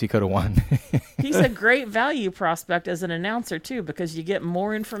championships he could have won. He's a great value prospect as an announcer too, because you get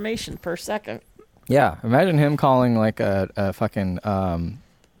more information per second. Yeah, imagine him calling like a fucking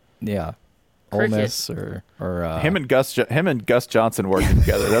Ole Miss or him and Gus Johnson working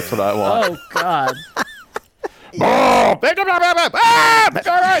together. That's what I want. Oh God. It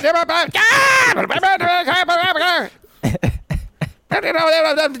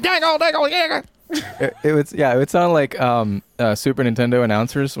would sound like Super Nintendo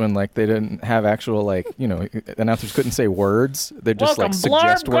announcers when like they didn't have actual like announcers couldn't say words. They just Welcome, like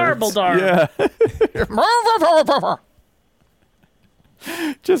suggest Blarb words. Garbledar.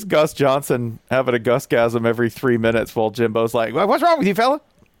 Yeah. Just Gus Johnson having a Gusgasm every 3 minutes while Jimbo's like, "What's wrong with you, fella?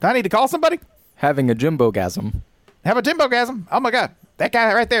 Do I need to call somebody?" Having a Jimbo-gasm. Have a Jimbo-gasm? Oh my God, that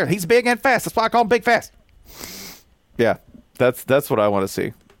guy right there, he's big and fast. That's why I call him Big Fast. Yeah, that's what I want to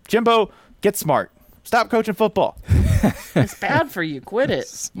see. Jimbo, get smart. Stop coaching football. It's bad for you. Quit it.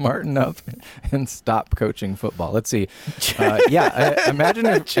 Smarten up and stop coaching football. Let's see.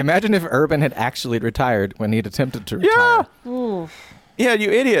 Imagine if Urban had actually retired when he'd attempted to retire. Ooh. Yeah,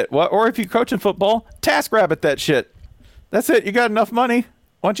 you idiot. Or if you're coaching football, TaskRabbit that shit. That's it. You got enough money.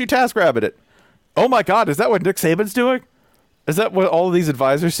 Why don't you TaskRabbit it? Oh my God, is that what Nick Saban's doing? Is that what all of these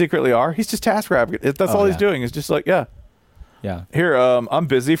advisors secretly are? He's just TaskRabbit it. That's all he's doing. Is just like, yeah. Here, I'm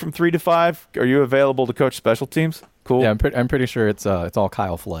busy from 3 to 5. Are you available to coach special teams? Cool. Yeah, I'm pretty sure it's all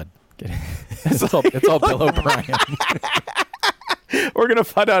Kyle Flood. It's all Bill O'Brien. We're gonna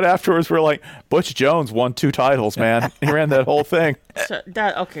find out afterwards. We're like, Butch Jones won 2 titles, man. He ran that whole thing.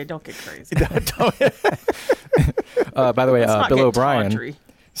 Okay, don't get crazy. By the way, Bill O'Brien. Tawdry.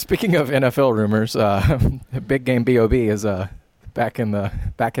 Speaking of NFL rumors, Big Game Bob is back in the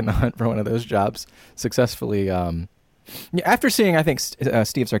hunt for one of those jobs. Successfully. After seeing, I think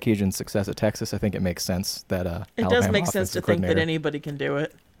Steve Sarkisian's success at Texas, I think it makes sense that it does make sense to think that anybody can do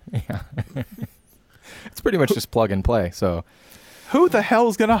it. Yeah, it's pretty much just plug and play. So, who the hell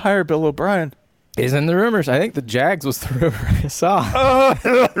is gonna hire Bill O'Brien? Is in the rumors. I think the Jags was the rumor I saw.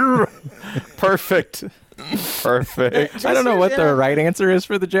 Perfect. I don't know what the right answer is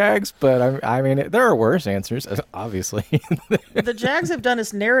for the Jags, but I mean, there are worse answers, obviously. The Jags have done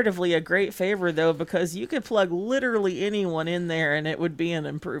us narratively a great favor, though, because you could plug literally anyone in there and it would be an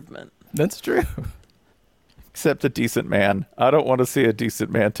improvement. That's true. Except a decent man. I don't want to see a decent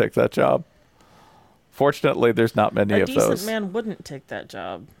man take that job. Fortunately, there's not many of those. A decent man wouldn't take that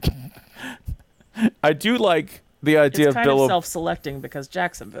job. I do like the idea it's of kind of self-selecting because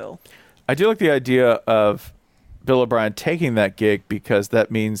Jacksonville. I do like the idea of Bill O'Brien taking that gig because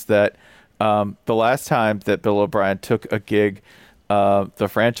that means that the last time that Bill O'Brien took a gig, the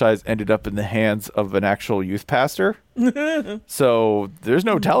franchise ended up in the hands of an actual youth pastor. So there's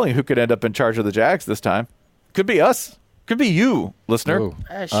no telling who could end up in charge of the Jags this time. Could be us. Could be you, listener. Ooh.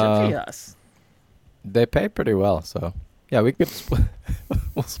 It should be us. They pay pretty well, so yeah, we could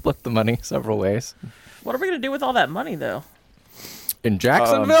we'll split the money several ways. What are we going to do with all that money, though? In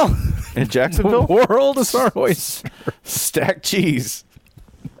Jacksonville? In Jacksonville? World of Star Wars. Stack cheese.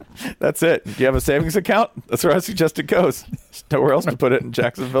 That's it. Do you have a savings account? That's where I suggest it goes. There's nowhere else to put it in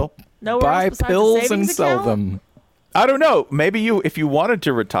Jacksonville. Nowhere else Buy pills and account? sell them. I don't know. Maybe if you wanted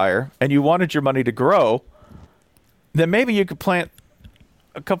to retire and you wanted your money to grow, then maybe you could plant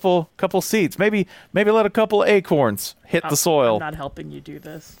a couple seeds. Maybe let a couple acorns hit the soil. I'm not helping you do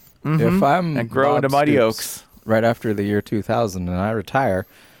this. Mm-hmm. If I'm and grow Bob into mighty Stoops oaks right after the year 2000 and I retire,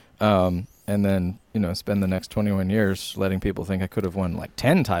 and then spend the next 21 years letting people think I could have won like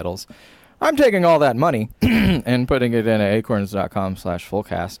 10 titles, I'm taking all that money and putting it in at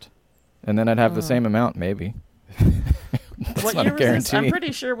acorns.com/fullcast, and then I'd have the same amount maybe. That's What not year a was this? guarantee. I'm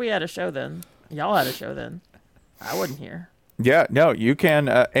pretty sure we had a show then. Y'all had a show then. I wasn't here. Yeah, no, you can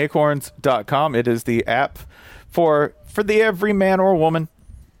acorns.com. It is the app for the every man or woman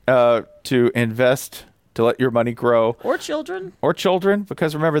to invest, to let your money grow. Or children. Or children,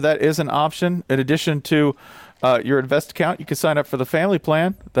 because remember, that is an option. In addition to your invest account, you can sign up for the family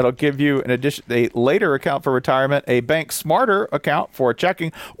plan. That'll give you a later account for retirement, a Bank Smarter account for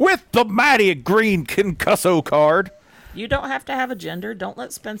checking with the mighty green Concusso card. You don't have to have a gender. Don't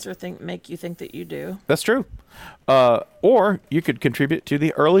let Spencer make you think that you do. That's true. Or you could contribute to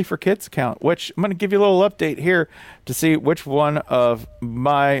the Early for Kids account, which I'm going to give you a little update here to see which one of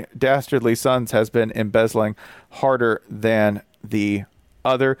my dastardly sons has been embezzling harder than the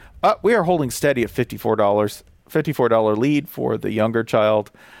other. We are holding steady at $54 lead for the younger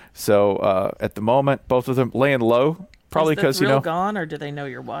child. So at the moment, both of them laying low, probably because Is the thrill gone, or do they know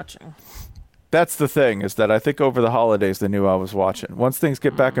you're watching? That's the thing, is that I think over the holidays they knew I was watching. Once things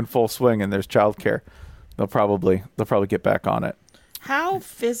get back in full swing and there's childcare, they'll probably get back on it. How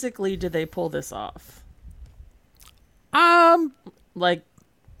physically do they pull this off? Like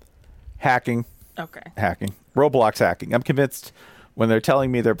hacking. Okay. Hacking. Roblox hacking. I'm convinced when they're telling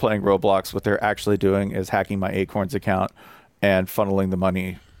me they're playing Roblox, what they're actually doing is hacking my Acorns account and funneling the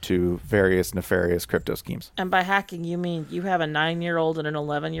money to various nefarious crypto schemes. And by hacking, you mean you have a 9-year-old and an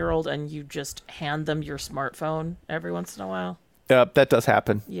 11-year-old and you just hand them your smartphone every once in a while? That does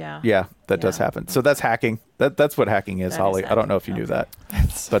happen. Yeah. Yeah, that does happen. So that's hacking. That's what hacking is, Holly. I don't know if you knew that,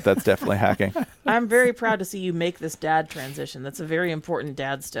 but that's definitely hacking. I'm very proud to see you make this dad transition. That's a very important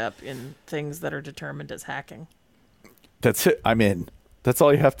dad step in things that are determined as hacking. That's it. I'm in. That's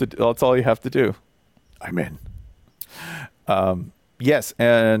all you have to do. That's all you have to do. I'm in. Yes,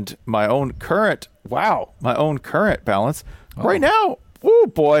 and my own current balance right now. Oh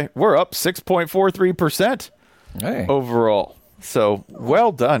boy, we're up 6.43% overall. So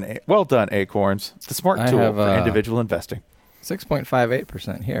well done, Acorns. The smart tool for individual investing.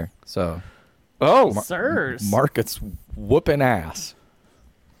 6.58% here. So, sirs, market's whooping ass.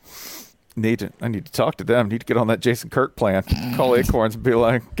 I need to talk to them. Need to get on that Jason Kirk plan. Call Acorns and be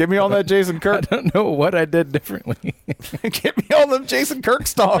like, "Get me on that Jason Kirk." I don't know what I did differently. Get me on them Jason Kirk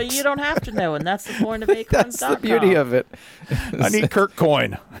stocks. But you don't have to know, and that's the point of Acorns.com. That's the beauty of it. I need Kirk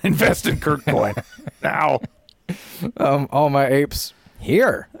coin. Invest in Kirk coin now. All my apes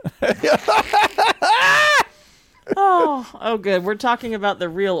here. Oh, good. We're talking about the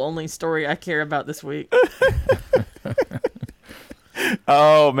real only story I care about this week.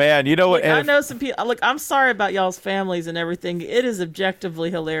 Oh man, you know what? I know some people. Look, I'm sorry about y'all's families and everything. It is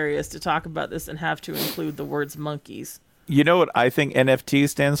objectively hilarious to talk about this and have to include the words monkeys. You know what I think NFT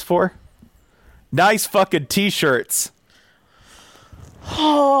stands for? Nice fucking t-shirts.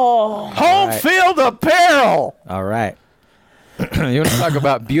 Oh, home field apparel. All right. You want to talk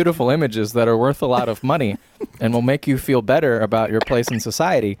about beautiful images that are worth a lot of money and will make you feel better about your place in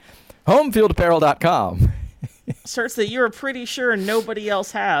society? Homefieldapparel.com. Shirts that you're pretty sure nobody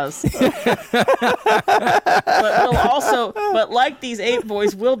else has. But like these ape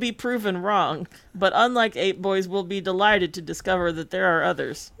boys, will be proven wrong. But unlike ape boys, we'll be delighted to discover that there are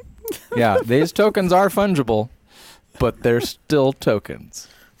others. Yeah, these tokens are fungible, but they're still tokens.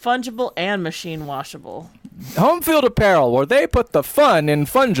 Fungible and machine washable. Homefield Apparel, where they put the fun in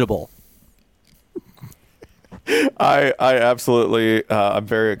fungible. I absolutely, I'm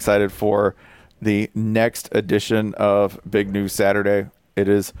very excited for the next edition of Big News Saturday. It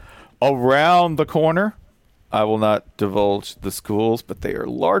is around the corner. I will not divulge the schools, but they are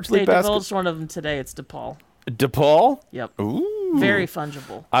largely They divulged one of them today. It's DePaul. DePaul? Yep. Ooh. Very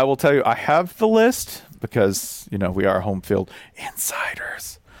fungible. I will tell you, I have the list because, we are home field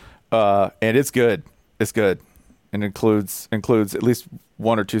insiders. And it's good. It's good. And includes at least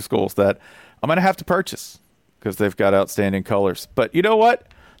one or two schools that I'm going to have to purchase because they've got outstanding colors. But you know what?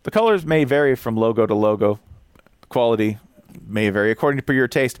 The colors may vary from logo to logo. Quality may vary according to your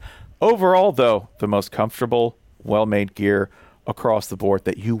taste. Overall, though, the most comfortable, well-made gear across the board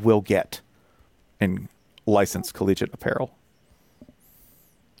that you will get in licensed collegiate apparel.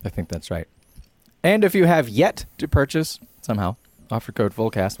 I think that's right. And if you have yet to purchase, somehow, offer code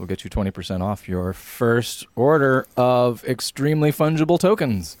FULLCAST will get you 20% off your first order of extremely fungible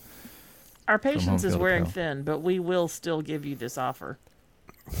tokens. Our patience is wearing thin, but we will still give you this offer.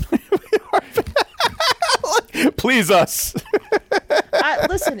 Please us.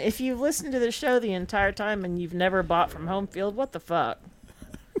 Listen, if you've listened to the show the entire time and you've never bought from Homefield, what the fuck?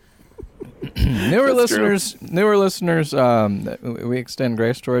 Newer listeners, we extend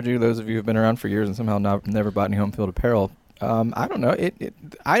grace toward you. Those of you who've been around for years and somehow never bought any Homefield apparel. I don't know.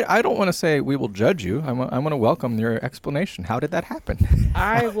 I don't want to say we will judge you. I want to welcome your explanation. How did that happen?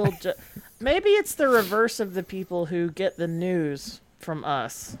 I will. Maybe it's the reverse of the people who get the news from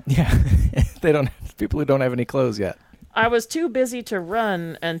us. Yeah, people who don't have any clothes yet. I was too busy to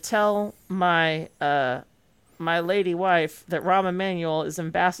run and tell my my lady wife that Rahm Emanuel is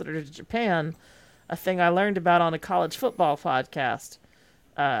ambassador to Japan, a thing I learned about on a college football podcast,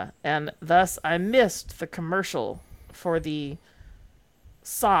 and thus I missed the commercial for the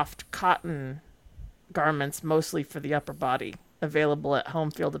soft cotton garments, mostly for the upper body, available at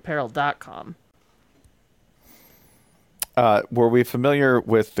homefieldapparel.com. Were we familiar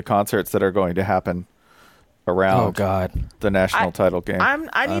with the concerts that are going to happen around the national title game?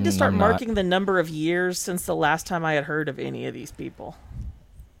 I need to start marking the number of years since the last time I had heard of any of these people.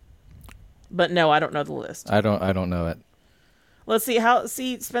 But no, I don't know the list. I don't know it. Let's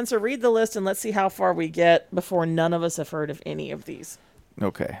see Spencer, read the list and let's see how far we get before none of us have heard of any of these.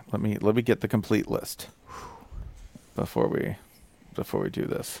 Okay, let me get the complete list before we do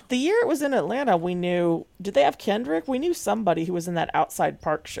this. The year it was in Atlanta, we knew. Did they have Kendrick? We knew somebody who was in that Outside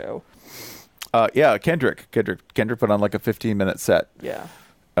Park show. Yeah, Kendrick put on like a 15-minute set. Yeah.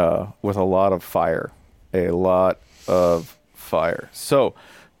 With a lot of fire. So,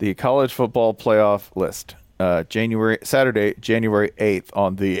 the college football playoff list. Saturday, January 8th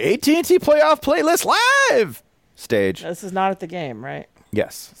on the AT&T Playoff Playlist Live stage. This is not at the game, right?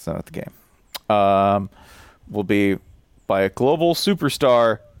 Yes, it's not at the game. Will be by a global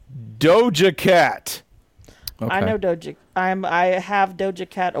superstar, Doja Cat. Okay. I know Doja. I have Doja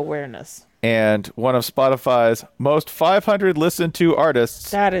Cat awareness. And one of Spotify's most 500 listened to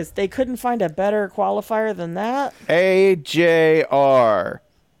artists. That is, they couldn't find a better qualifier than that. AJR.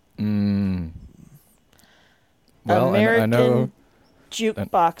 Well, American I know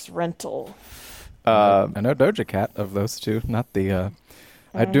Jukebox Rental. I know Doja Cat of those two, not the.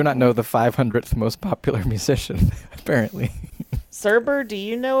 I do not know the 500th most popular musician, apparently. Cerber, do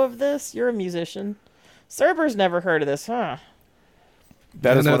you know of this? You're a musician. Cerber's never heard of this, huh?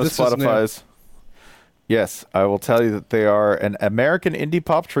 That is one of Spotify's. Yes, I will tell you that they are an American indie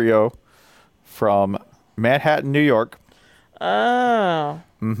pop trio from Manhattan, New York. Oh.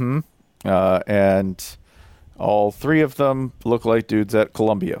 Mm-hmm. And all three of them look like dudes at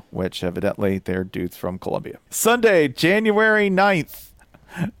Columbia, which evidently they're dudes from Columbia. Sunday, January 9th.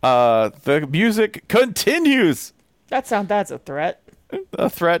 The music continues. That's a threat. A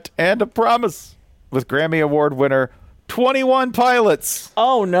threat and a promise with Grammy Award winner 21 Pilots.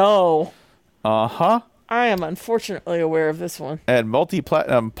 Oh, no. Uh-huh. I am unfortunately aware of this one. And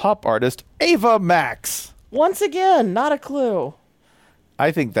multi-platinum pop artist Ava Max. Once again, not a clue.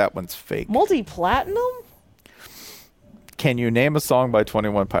 I think that one's fake. Multi-platinum? Can you name a song by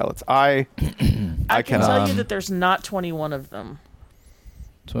 21 Pilots? I can tell you that there's not 21 of them.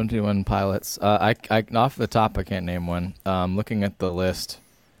 21 Pilots. I off the top, I can't name one. Looking at the list,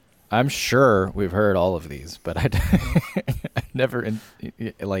 I'm sure we've heard all of these, but I never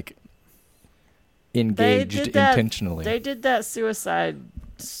engaged intentionally. They did that Suicide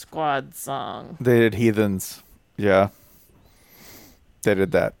Squad song. They did Heathens. Yeah. They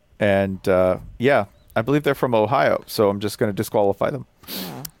did that. And yeah, I believe they're from Ohio, so I'm just going to disqualify them.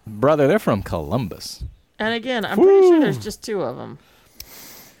 Yeah. Brother, they're from Columbus. And again, I'm pretty sure there's just two of them.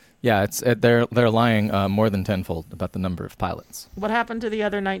 Yeah, they're lying more than tenfold about the number of pilots. What happened to the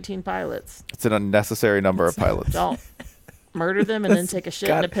other 19 pilots? It's an unnecessary number of pilots. Don't murder them and then take a shit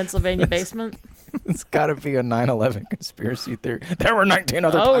in a Pennsylvania basement? It's got to be a 9/11 conspiracy theory. There were 19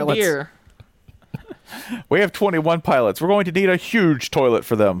 other pilots. Oh, dear. We have 21 pilots. We're going to need a huge toilet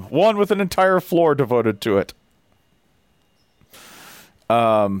for them. One with an entire floor devoted to it.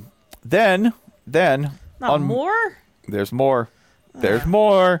 Then more? There's more. There's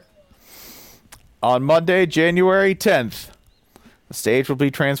more. On Monday, January 10th, the stage will be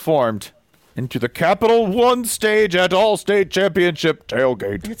transformed into the Capital One stage at All-State Championship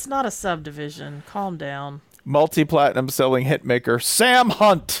tailgate. It's not a subdivision. Calm down. Multi-platinum selling hitmaker Sam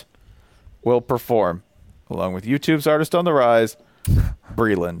Hunt will perform, along with YouTube's artist on the rise,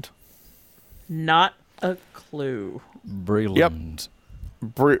 Breland. Not a clue. Breland. Yep.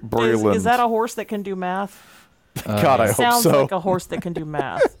 Breland. Is that a horse that can do math? God, I hope so. Sounds like a horse that can do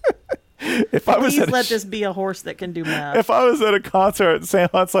math. Please let this be a horse that can do math. If I was at a concert and Sam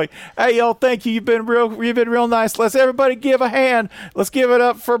Hunt's like, "Hey, yo, thank you. You've been real nice. Let's everybody give a hand. Let's give it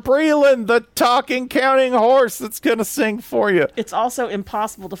up for Breland, the talking, counting horse that's gonna sing for you." It's also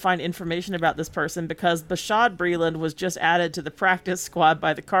impossible to find information about this person because Bashad Breland was just added to the practice squad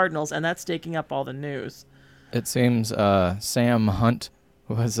by the Cardinals, and that's taking up all the news. It seems Sam Hunt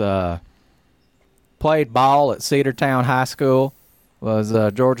was played ball at Cedartown High School. Was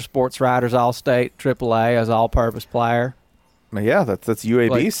Georgia Sports Writers All-State, AAA as all-purpose player. Yeah, that's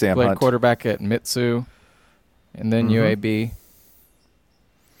UAB. Sam played Hunt. Quarterback at Mitsu, and then UAB.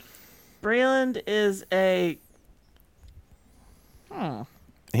 Breland is a.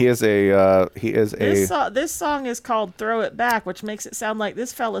 He is a. This song is called "Throw It Back," which makes it sound like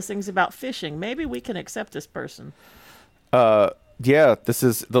this fella sings about fishing. Maybe we can accept this person. Yeah, this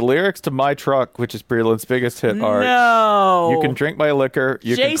is the lyrics to "My Truck," which is Breland's biggest hit. No, you can drink my liquor.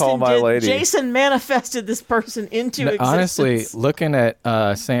 You can call my lady. Jason manifested this person into existence. Honestly, looking at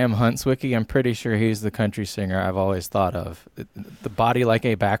Sam Hunt's wiki, I'm pretty sure he's the country singer I've always thought of. The Body Like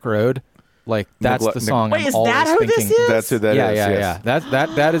a Back Road. Like that's the song. Wait, I'm is always that who thinking. this is? That's who that is. Yeah.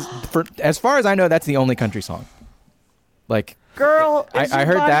 That is, for as far as I know, that's the only country song. Like, girl, I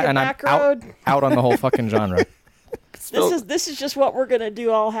heard that, and I'm out on the whole fucking genre. This is just what we're gonna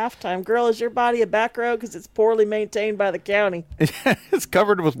do all halftime. Girl, is your body a back road because it's poorly maintained by the county? It's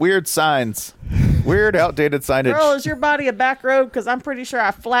covered with weird signs, weird outdated signage. Girl, is your body a back road because I'm pretty sure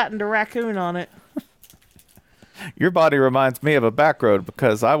I flattened a raccoon on it. Your body reminds me of a back road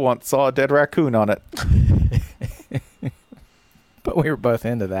because I once saw a dead raccoon on it. But we were both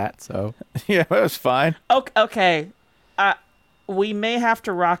into that, so yeah, that was fine. Okay, we may have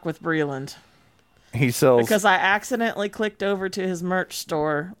to rock with Breland. He sells because I accidentally clicked over to his merch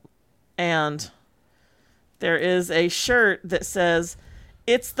store, and there is a shirt that says,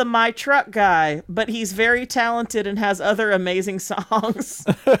 "It's the My Truck guy, but he's very talented and has other amazing songs."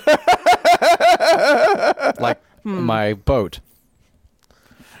 Like my boat.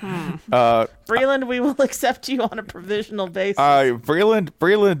 Breland, we will accept you on a provisional basis.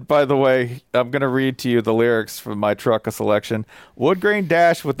 Breland, by the way, I'm going to read to you the lyrics from My Truck, a selection. Wood grain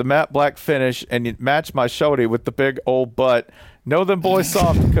dash with the matte black finish, and you match my shorty with the big old butt. Know them boys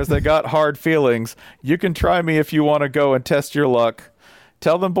soft because they got hard feelings. You can try me if you want to go and test your luck.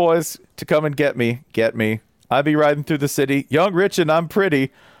 Tell them boys to come and get me. I be riding through the city, young, rich, and I'm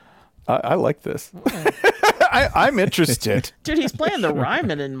pretty. I like this. I'm interested. Dude, he's playing the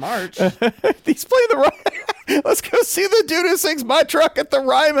Ryman in March. He's playing the Ryman. Let's go see the dude who sings My Truck at the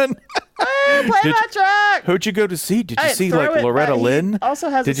Ryman. Hey, play My Truck. Who'd you go to see? Did you Hey, see throw like it Loretta back. He Lynn? also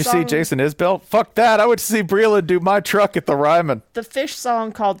has Did a you see song- Jason Isbell? Fuck that. I went to see Breland do My Truck at the Ryman. The Fish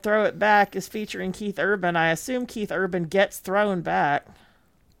song called "Throw It Back" is featuring Keith Urban. I assume Keith Urban gets thrown back.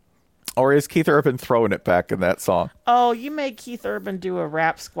 Or is Keith Urban throwing it back in that song? Oh, you made Keith Urban do a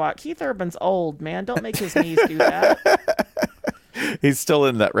rap squat. Keith Urban's old, man. Don't make his knees do that. He's still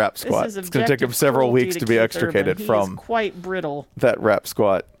in that rap This squat. is It's going to take him objective several cruelty weeks to be Keith extricated Urban. He from is quite brittle. that rap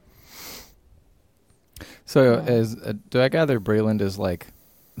squat. So, do I gather Breland is like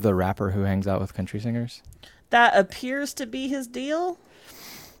the rapper who hangs out with country singers? That appears to be his deal.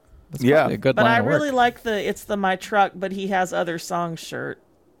 That's Yeah. probably a good But line I of work. really like the "It's the My Truck, but he has other songs" shirt.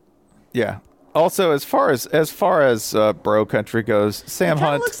 Yeah. Also, as far as bro country goes, Sam He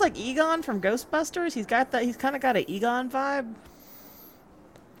kind of Hunt. looks like Egon from Ghostbusters. He's got that. He's kind of got an Egon vibe.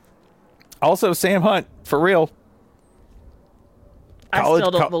 Also, Sam Hunt, for real. I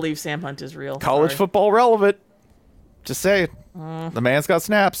still don't believe Sam Hunt is real. College Sorry. football relevant. Just say it. The man's got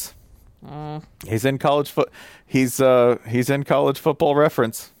snaps. He's in college He's in college football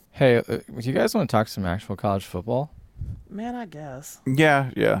reference. Hey, do you guys want to talk some actual college football? Man, I guess.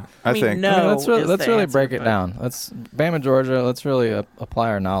 Yeah. I mean, think. no. I mean, let's is the really answer, break it but- down. Let's Bama, Georgia. Let's really apply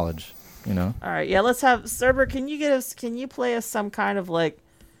our knowledge. You know. All right, yeah. Let's have Cerber. Can you play us some kind of like?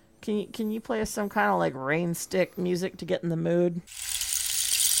 Can you play us some kind of like rain stick music to get in the mood?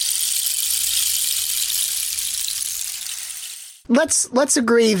 Let's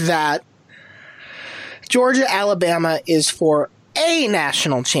agree that Georgia, Alabama is for a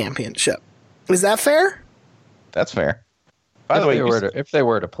national championship. Is that fair? That's fair. By the way, if they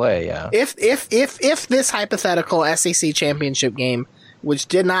were to play, yeah. If this hypothetical SEC championship game, which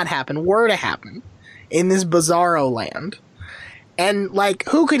did not happen, were to happen in this bizarro land, and like,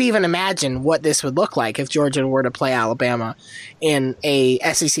 who could even imagine what this would look like if Georgia were to play Alabama in a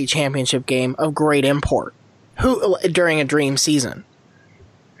SEC championship game of great import? Who during a dream season?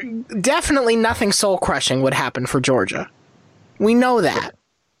 Definitely nothing soul crushing would happen for Georgia. We know that.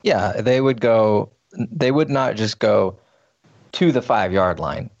 Yeah, they would go. They would not just go to the 5-yard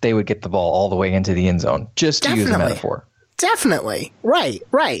line. They would get the ball all the way into the end zone, just to use a metaphor. Definitely. Right.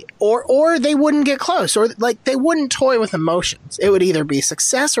 Or they wouldn't get close, or like they wouldn't toy with emotions. It would either be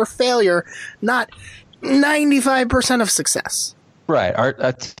success or failure, not 95% of success. Right.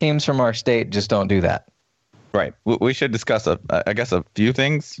 Our teams from our state just don't do that. Right. We should discuss a few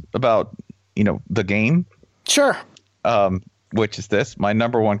things about, the game. Sure. Which is this. My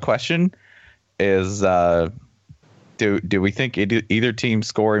number one question is, do we think either team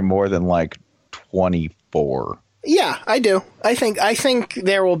scoring more than like 24? Yeah, I do. I think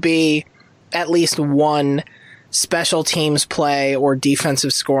there will be at least one special teams play or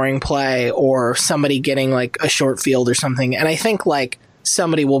defensive scoring play or somebody getting like a short field or something. And I think like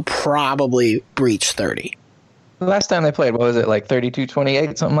somebody will probably breach 30. The last time they played, what was it, like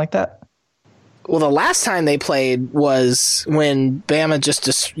 32-28, something like that? Well, the last time they played was when Bama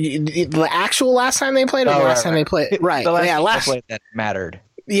the actual last time they played, or the last time they played, right? The last yeah, time they played that mattered.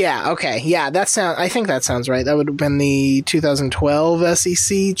 Yeah. Okay. Yeah. I think that sounds right. That would have been the 2012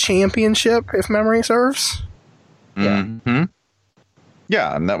 SEC championship, if memory serves. Yeah. Mm-hmm.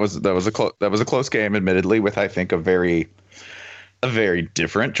 Yeah, and that was a close game, admittedly, with I think a very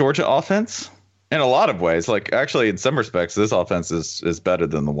different Georgia offense in a lot of ways. Like, actually, in some respects, this offense is better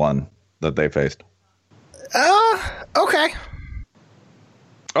than the one that they faced. Okay. Oh,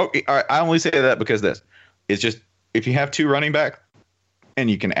 all right. I only say that because it's just, if you have two running back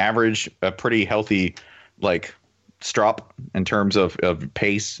and you can average a pretty healthy like strop in terms of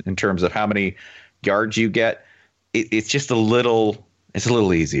pace, in terms of how many yards you get, it's just a little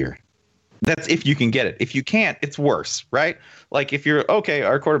easier. That's if you can get it. If you can't, it's worse, right? Like if you're okay,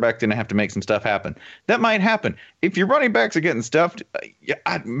 our quarterback didn't have to make some stuff happen. That might happen. If your running backs are getting stuffed,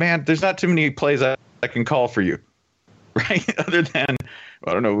 man, there's not too many plays I can call for you, right? Other than,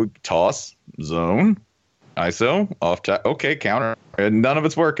 I don't know, toss, zone, ISO, off track, okay, counter, and none of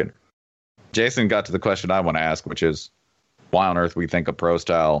it's working. Jason got to the question I want to ask, which is, why on earth we think a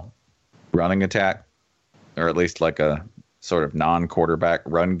pro-style running attack, or at least like a sort of non-quarterback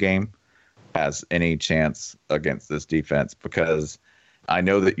run game, has any chance against this defense? Because I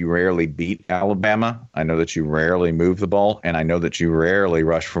know that you rarely beat Alabama. I know that you rarely move the ball, and I know that you rarely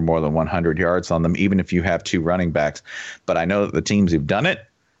rush for more than 100 yards on them, even if you have two running backs. But I know that the teams who've done it,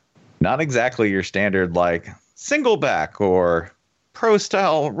 not exactly your standard like single back or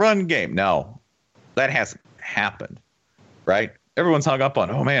pro-style run game. No, that hasn't happened, right? Everyone's hung up on,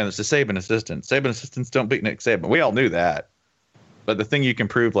 oh man, it's a Saban assistant. Saban assistants don't beat Nick Saban. We all knew that. But the thing you can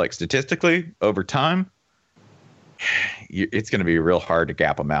prove, like statistically over time, it's going to be real hard to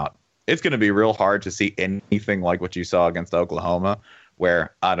gap them out. It's going to be real hard to see anything like what you saw against Oklahoma,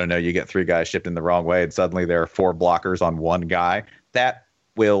 where, I don't know, you get three guys shifting the wrong way and suddenly there are four blockers on one guy. That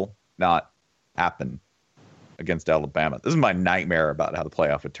will not happen against Alabama. This is my nightmare about how the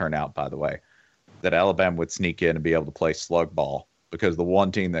playoff would turn out, by the way, that Alabama would sneak in and be able to play slug ball, because the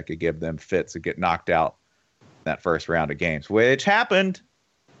one team that could give them fits would get knocked out that first round of games, which happened.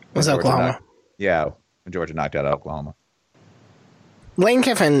 Was Oklahoma. When Georgia knocked out Oklahoma. Lane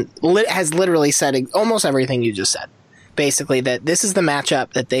Kiffin has literally said almost everything you just said. Basically, that this is the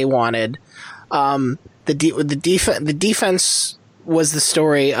matchup that they wanted. The defense was the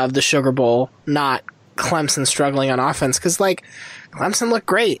story of the Sugar Bowl, not Clemson struggling on offense. Because, like, Clemson looked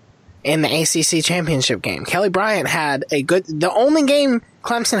great in the ACC championship game. Kelly Bryant had the only game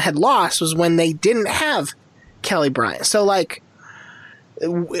Clemson had lost was when they didn't have Kelly Bryant. So, like,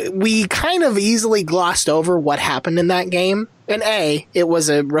 we kind of easily glossed over what happened in that game. And it was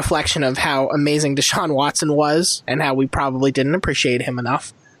a reflection of how amazing Deshaun Watson was and how we probably didn't appreciate him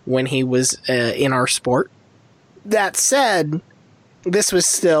enough when he was in our sport. That said, this was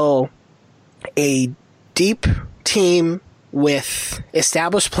still a deep team with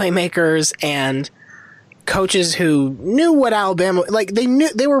established playmakers and coaches who knew what Alabama, like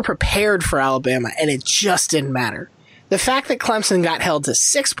they were prepared for Alabama, and it just didn't matter. The fact that Clemson got held to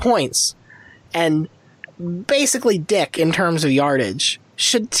 6 points and basically dick in terms of yardage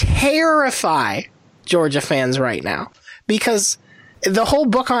should terrify Georgia fans right now, because the whole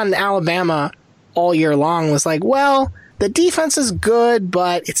book on Alabama all year long was like, well, the defense is good,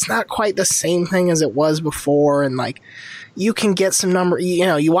 but it's not quite the same thing as it was before, and like, you can get some number,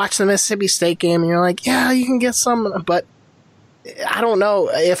 you watch the Mississippi State game and you're like, yeah, you can get some, but I don't know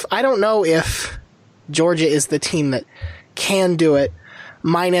if Georgia is the team that can do it,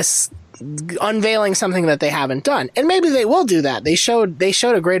 minus unveiling something that they haven't done. And maybe they will do that. They showed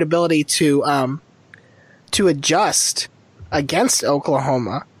a great ability to adjust against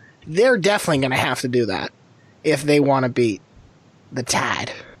Oklahoma. They're definitely going to have to do that if they want to beat the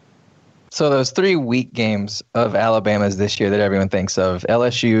Tide. So those 3 weak games of Alabama's this year that everyone thinks of,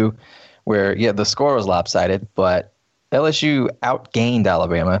 LSU, where, the score was lopsided, but LSU outgained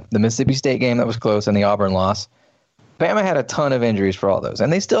Alabama. The Mississippi State game that was close and the Auburn loss. Bama had a ton of injuries for all those,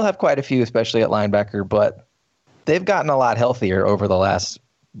 and they still have quite a few, especially at linebacker, but they've gotten a lot healthier over the last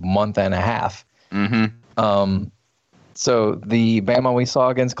month and a half. Mm-hmm. So the Bama we saw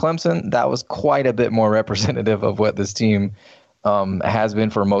against Clemson, that was quite a bit more representative of what this team has been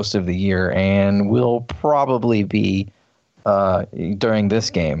for most of the year, and will probably be during this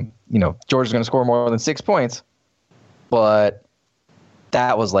game. Georgia's going to score more than 6 points, but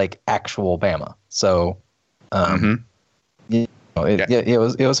that was like actual Bama. So, it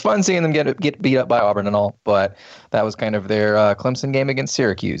was fun seeing them get beat up by Auburn and all, but that was kind of their Clemson game against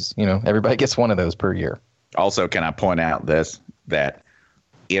Syracuse. Everybody gets one of those per year. Also, can I point out that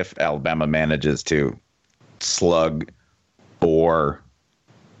if Alabama manages to slug or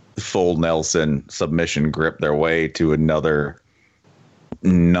full Nelson submission grip their way to another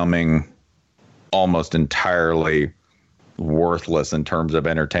numbing, almost entirely worthless in terms of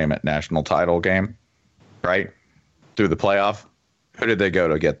entertainment national title game, right? Through the playoff, who did they go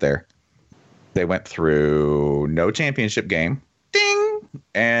to get there? They went through no championship game, ding,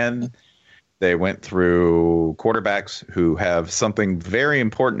 and they went through quarterbacks who have something very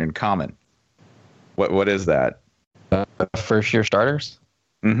important in common. What is that? First-year starters?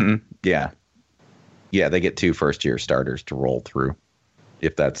 Mm-hmm. Yeah. Yeah, they get 2 first-year starters to roll through,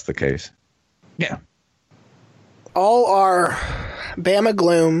 if that's the case. Yeah. All our Bama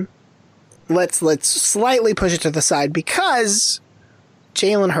gloom, let's slightly push it to the side, because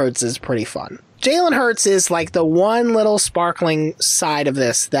Jalen Hurts is pretty fun. Jalen Hurts is like the one little sparkling side of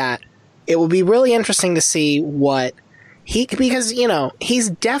this that it will be really interesting to see what because, you know, he's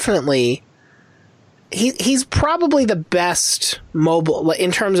definitely, he's probably the best mobile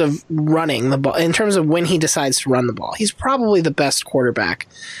in terms of running the ball, in terms of when he decides to run the ball. He's probably the best quarterback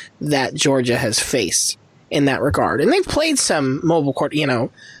that Georgia has faced in that regard. And they've played some mobile you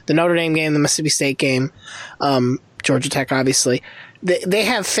know, the Notre Dame game, the Mississippi State game, Georgia Tech, obviously. They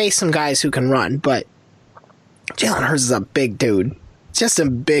have faced some guys who can run, but Jalen Hurts is a big dude. Just a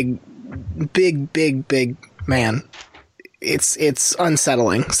big man. It's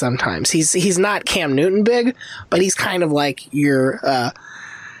unsettling sometimes. He's not Cam Newton big, but he's kind of like your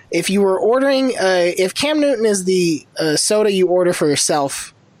if you were ordering if Cam Newton is the soda you order for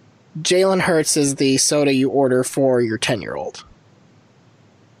yourself, Jalen Hurts is the soda you order for your 10-year-old.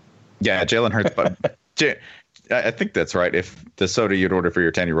 Yeah, Jalen Hurts, but I think that's right. If the soda you'd order for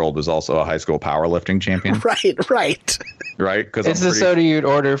your 10-year-old was also a high school powerlifting champion. Right. Right? Because it's the soda you'd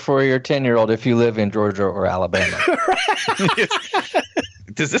order for your 10-year-old if you live in Georgia or Alabama.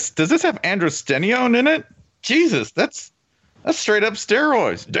 Does this have androstenedione in it? Jesus, that's straight up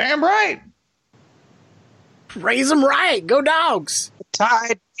steroids. Damn right. Raise them right. Go Dogs. The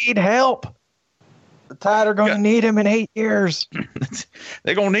Tide need help. The Tide are going to need him in 8 years.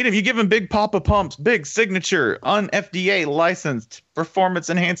 They're going to need him. You give him Big Papa Pumps, big signature, un-FDA licensed, performance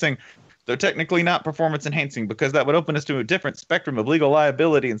enhancing. They're technically not performance enhancing because that would open us to a different spectrum of legal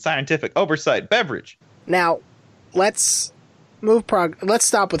liability and scientific oversight beverage. Now, let's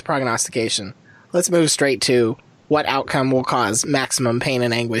stop with prognostication. Let's move straight to what outcome will cause maximum pain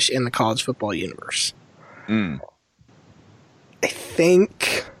and anguish in the college football universe.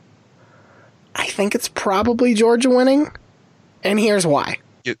 I think it's probably Georgia winning, and here's why.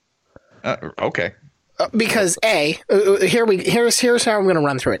 Okay. Because here's how I'm going to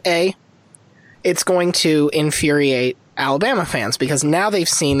run through it. A, it's going to infuriate Alabama fans because now they've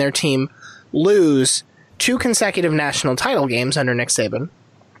seen their team lose 2 consecutive national title games under Nick Saban.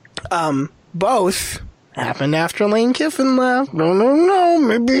 Both happened after Lane Kiffin left. No,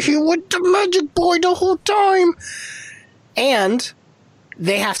 maybe he was the magic boy the whole time. And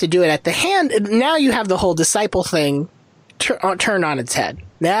they have to do it at the hand. Now you have the whole disciple thing turned on its head.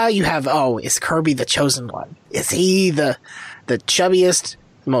 Now you have, is Kirby the chosen one? Is he the chubbiest,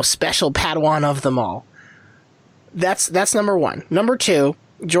 most special Padawan of them all? That's number one. Number two,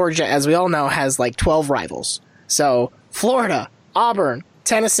 Georgia, as we all know, has like 12 rivals. So Florida, Auburn,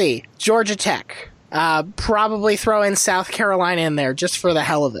 Tennessee, Georgia Tech, probably throw in South Carolina in there just for the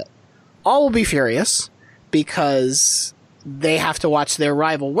hell of it. All will be furious because they have to watch their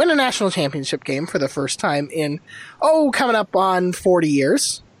rival win a national championship game for the first time in, coming up on 40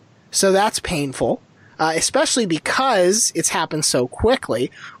 years. So that's painful, especially because it's happened so quickly.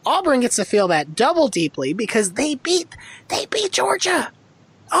 Auburn gets to feel that double deeply because they beat Georgia.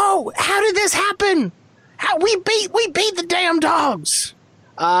 Oh, how did this happen? How we beat the damn Dogs.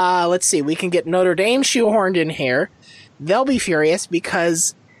 Let's see. We can get Notre Dame shoehorned in here. They'll be furious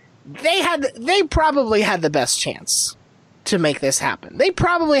because they probably had the best chance to make this happen. They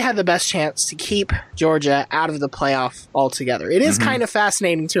probably had the best chance to keep Georgia out of the playoff altogether. It is kind of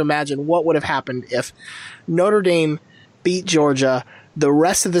fascinating to imagine what would have happened if Notre Dame beat Georgia, the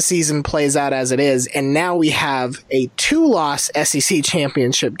rest of the season plays out as it is, and now we have a 2-loss SEC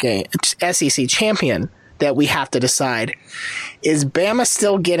championship game, SEC champion that we have to decide. Is Bama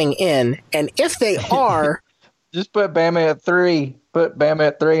still getting in? And if they are... Just put Bama at 3. Put Bama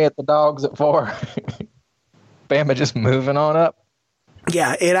at 3 at the Dogs at 4. Bama just moving on up.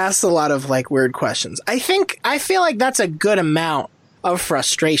 Yeah, it asks a lot of like weird questions. I feel like that's a good amount of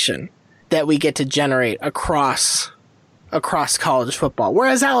frustration that we get to generate across college football.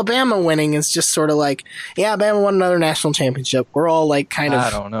 Whereas Alabama winning is just sort of like, yeah, Bama won another national championship. We're all like kind of... I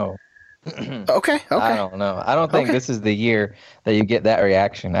don't know. Okay. I don't know. I don't think this is the year that you get that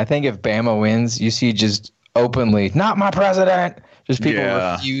reaction. I think if Bama wins, you see just openly, not my president, just people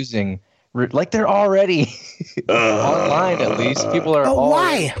refusing. Like they're already online, at least. People are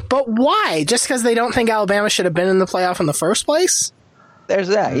why? But why? Just because they don't think Alabama should have been in the playoff in the first place? There's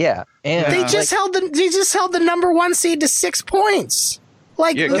that, yeah. And they just held the number 1 seed to 6 points.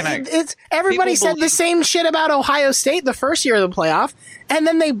 Like everybody said the same shit about Ohio State the first year of the playoff, and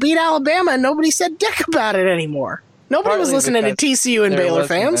then they beat Alabama, and nobody said dick about it anymore. Nobody was listening to TCU and Baylor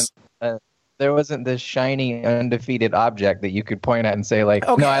fans. There wasn't this shiny, undefeated object that you could point at and say, like,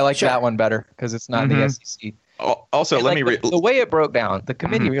 no, I like that one better because it's not the SEC. Also, and let me the way it broke down, the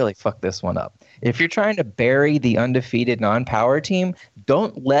committee really fucked this one up. If you're trying to bury the undefeated non-power team,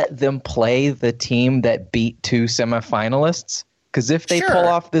 don't let them play the team that beat 2 semifinalists Because if they pull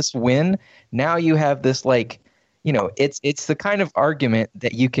off this win, now you have this like, you know, it's the kind of argument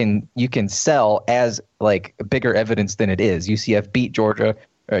that you can sell as like bigger evidence than it is. UCF beat Georgia,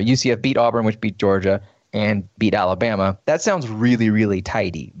 or UCF beat Auburn, which beat Georgia, and beat Alabama. That sounds really, really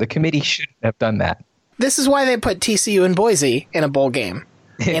tidy. The committee shouldn't have done that. This is why they put TCU and Boise in a bowl game,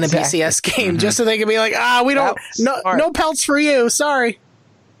 in a BCS game, just so they can be like, we don't, no pelts for you. Sorry.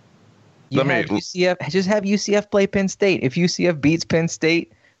 UCF, just have UCF play Penn State. If UCF beats Penn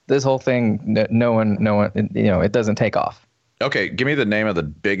State, this whole thing, no one, you know, it doesn't take off. Okay, give me the name of the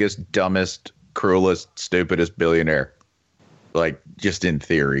biggest, dumbest, cruelest, stupidest billionaire. Like, just in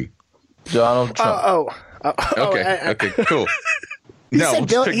theory. Donald Trump. Okay, cool. He said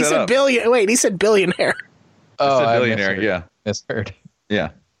billionaire. He said billionaire. I said billionaire, yeah. Misheard. Yeah.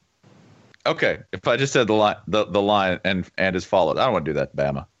 Okay, if I just said the line and is followed, I don't want to do that to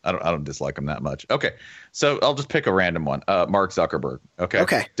Bama. I don't dislike him that much. Okay, so I'll just pick a random one. Mark Zuckerberg.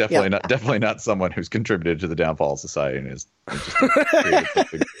 Okay. Definitely not someone who's contributed to the downfall of society and is just created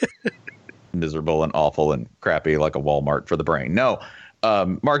something miserable and awful and crappy like a Walmart for the brain. No,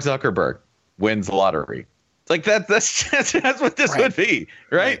 Mark Zuckerberg wins the lottery. Like that's what this would be,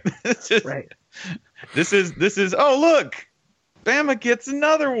 right? Right. This is. Oh, look, Bama gets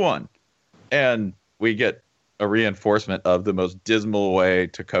another one. And we get a reinforcement of the most dismal way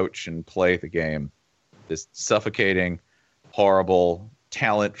to coach and play the game. This suffocating, horrible,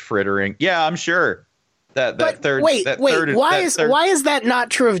 talent frittering. Yeah, I'm sure that third. Wait. Why is that not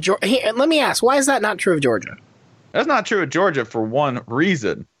true of Georgia? Let me ask. Why is that not true of Georgia? That's not true of Georgia for one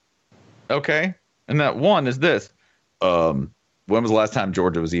reason. Okay, and that one is this. When was the last time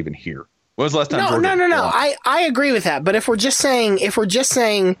Georgia was even here? When was the last time? No. I agree with that. But if we're just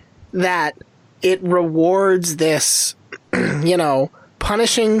saying that it rewards this, you know,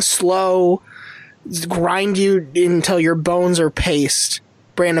 punishing, slow, grind you until your bones are paste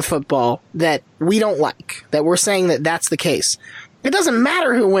brand of football that we don't like, that we're saying that that's the case. It doesn't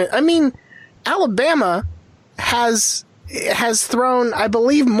matter who wins. I mean, Alabama has thrown, I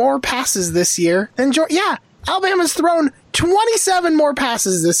believe, more passes this year than Georgia. Yeah, Alabama's thrown 27 more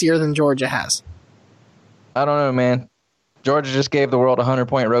passes this year than Georgia has. I don't know, man. Georgia just gave the world a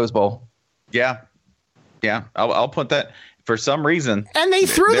 100-point Rose Bowl. Yeah. I'll put that for some reason. And they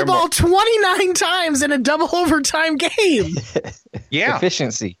threw the ball 29 times in a double overtime game. Yeah.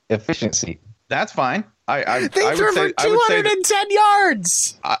 Efficiency. That's fine. They threw for 210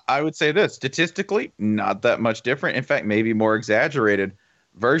 yards. I would say this. Statistically, not that much different. In fact, maybe more exaggerated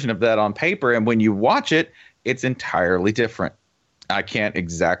version of that on paper. And when you watch it, it's entirely different. I can't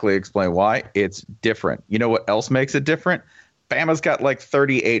exactly explain why. It's different. You know what else makes it different? Bama's got like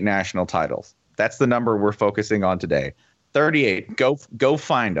 38 national titles. That's the number we're focusing on today. 38. Go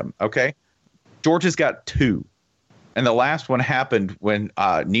find them, okay? Georgia's got 2. And the last one happened when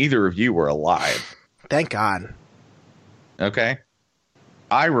neither of you were alive. Thank God. Okay?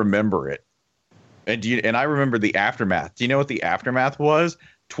 I remember it. And I remember the aftermath. Do you know what the aftermath was?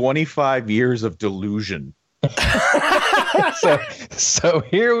 25 years of delusion. So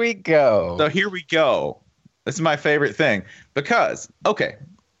here we go. This is my favorite thing because, okay,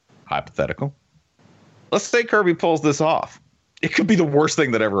 hypothetical. Let's say Kirby pulls this off. It could be the worst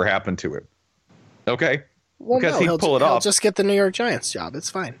thing that ever happened to him. Okay? Well, because he'll just get the New York Giants job. It's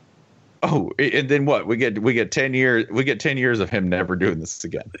fine. Oh, and then what? We get 10 years. We get 10 years of him never doing this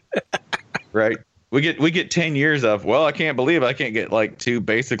again. Right? We get 10 years of, well, I can't believe I can't get like 2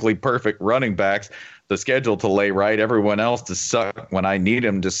 basically perfect running backs. The schedule to lay right, everyone else to suck when I need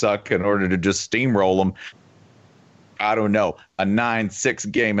him to suck in order to just steamroll them. I don't know, a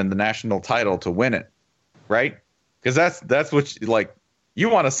 9-6 game in the national title to win it, right? Because that's what you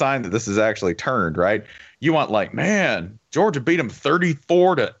want a sign that this is actually turned, right? You want like, man, Georgia beat them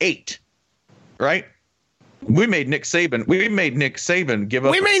 34-8, right? We made Nick Saban give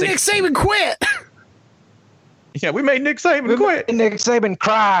up. We made Nick Saban quit. Yeah, we made Nick Saban quit. Nick Saban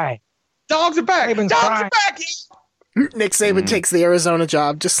cry. Dogs are back. Dogs are back. Nick Saban takes the Arizona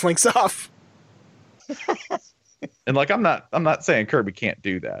job, just slinks off. And like, I'm not saying Kirby can't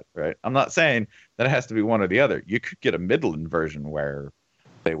do that, right? I'm not saying that it has to be one or the other. You could get a Midland version where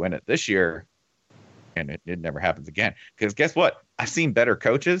they win it this year and it never happens again. Because guess what? I've seen better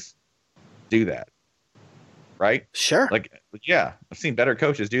coaches do that. Right? Sure. Like, yeah, I've seen better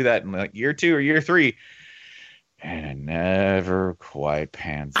coaches do that in like year 2 or year 3. And it never quite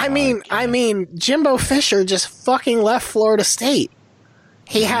pans out. I mean, Jimbo Fisher just fucking left Florida State.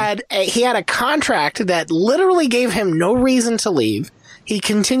 He had a contract that literally gave him no reason to leave. He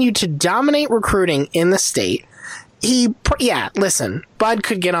continued to dominate recruiting in the state, listen, Bud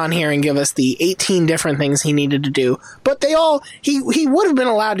could get on here and give us the 18 different things he needed to do, but he would have been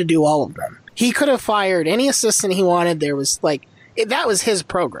allowed to do all of them. He could have fired any assistant he wanted. There was that was his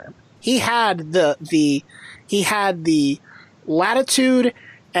program. He had the latitude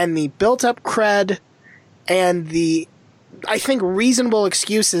and the built up cred and the, I think, reasonable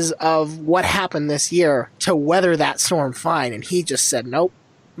excuses of what happened this year to weather that storm fine. And he just said, nope,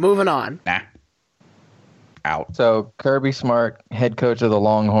 moving on. Nah. Out. So Kirby Smart, head coach of the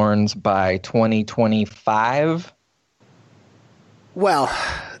Longhorns by 2025. Well,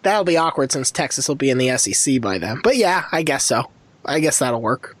 that'll be awkward since Texas will be in the SEC by then. But yeah, I guess so. I guess that'll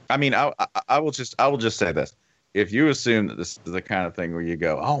work. I mean, I will just say this: if you assume that this is the kind of thing where you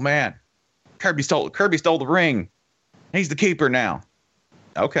go, "Oh man, Kirby stole the ring, he's the keeper now,"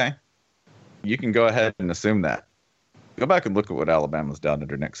 okay, you can go ahead and assume that. Go back and look at what Alabama's done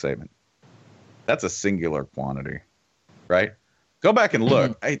under Nick Saban. That's a singular quantity, right? Go back and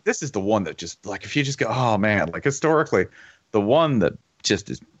look. This is the one that just, like, if you just go, oh man, like historically, the one that just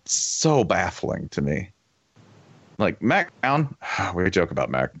is so baffling to me. Like Mac Brown, we joke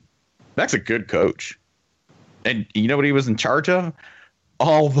about Mac. Mac's a good coach. And you know what he was in charge of?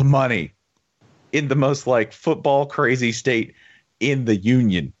 All the money in the most like football crazy state in the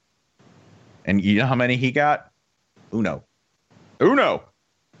union. And you know how many he got? Uno.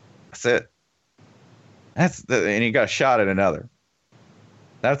 That's it. And he got shot at another.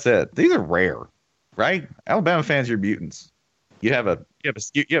 That's it. These are rare, right? Alabama fans, you're mutants. You have a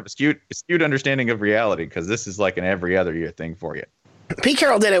skewed understanding of reality because this is like an every other year thing for you. Pete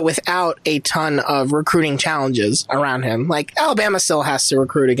Carroll did it without a ton of recruiting challenges around him. Like, Alabama still has to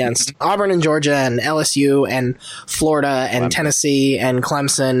recruit against Auburn and Georgia and LSU and Florida and Tennessee and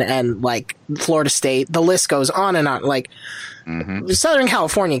Clemson and, like, Florida State. The list goes on and on. Like, Southern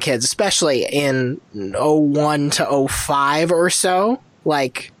California kids, especially in 01 to 05 or so,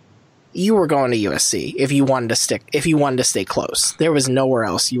 like, you were going to USC if you wanted to stay close. There was nowhere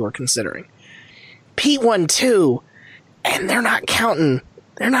else you were considering. Pete won 2. And they're not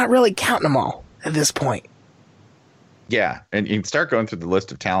really counting them all at this point. Yeah, and you can start going through the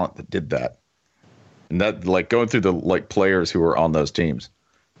list of talent that did that. And that, like, going through the, like, players who were on those teams.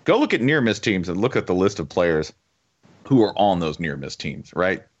 Go look at near miss teams and look at the list of players who are on those near miss teams,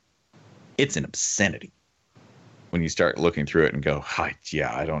 right? It's an obscenity when you start looking through it and go,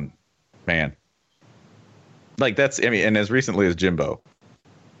 man. Like, and as recently as Jimbo,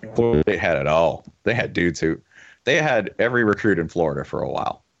 they had it all. They had dudes who... They had every recruit in Florida for a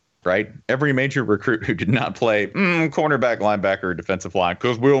while, right? Every major recruit who did not play cornerback, linebacker, or defensive line,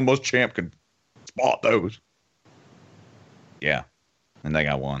 because Will Muschamp can spot those. Yeah, and they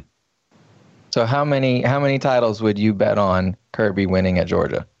got one. So how many titles would you bet on Kirby winning at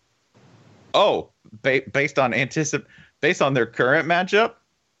Georgia? Oh, based on their current matchup,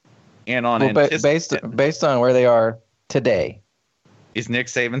 and on based on where they are today. Is Nick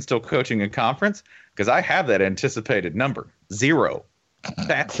Saban still coaching a conference? Because I have that anticipated number. 0.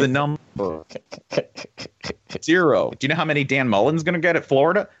 That's the number. 0. Do you know how many Dan Mullen's going to get at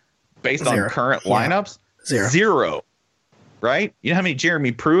Florida based on current lineups? 0. Right? You know how many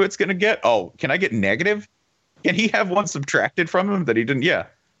Jeremy Pruitt's going to get? Oh, can I get negative? Can he have one subtracted from him that he didn't? Yeah.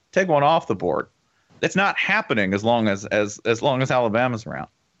 Take one off the board. That's not happening as long as Alabama's around.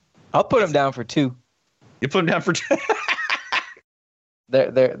 I'll put him down for 2. You put him down for 2?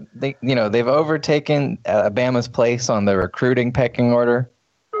 They've overtaken Alabama's place on the recruiting pecking order.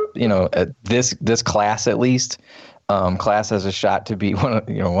 This class at least. Class has a shot to be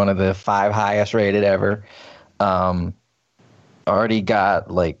one of the 5 highest rated ever. Already got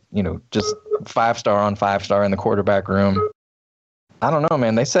just 5-star on 5-star in the quarterback room. I don't know,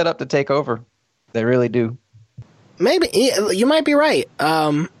 man. They set up to take over. They really do. Maybe you might be right.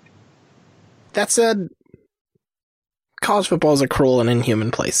 That said, college football is a cruel and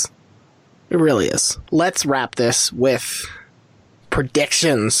inhuman place. It really is. Let's wrap this with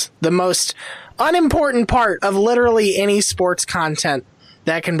predictions. The most unimportant part of literally any sports content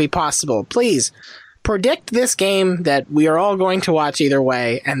that can be possible. Please predict this game that we are all going to watch either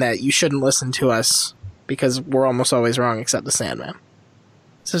way, and that you shouldn't listen to us because we're almost always wrong except the Sandman.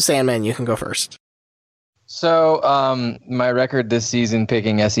 So Sandman, you can go first. So my record this season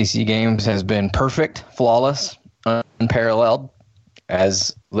picking SEC games has been perfect, flawless, unparalleled,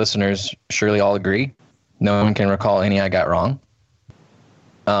 as listeners surely all agree. No one can recall any I got wrong.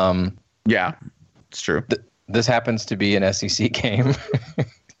 Yeah, it's true. This happens to be an SEC game.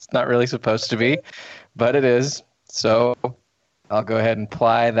 It's not really supposed to be, but it is. So I'll go ahead and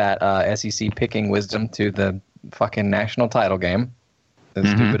apply that SEC picking wisdom to the fucking national title game, as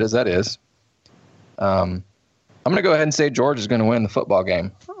stupid as that is. I'm going to go ahead and say Georgia's going to win the football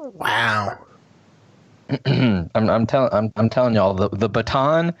game. Wow. I'm telling y'all the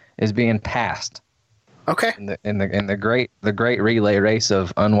baton is being passed. Okay. In the great relay race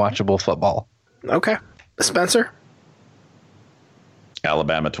of unwatchable football. Okay. Spencer?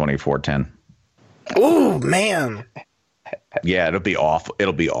 Alabama 24-10. Ooh, man. Yeah, it'll be awful.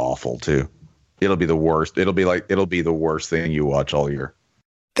 It'll be awful too. It'll be the worst. It'll be the worst thing you watch all year.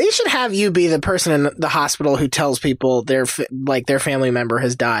 They should have you be the person in the hospital who tells people their family member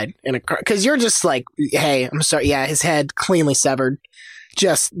has died in a car. Because you're just like, hey, I'm sorry. Yeah, his head cleanly severed.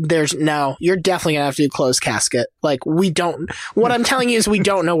 You're definitely going to have to do closed casket. Like, what I'm telling you is we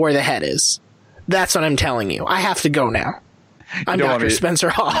don't know where the head is. That's what I'm telling you. I have to go now. I'm Dr. Spencer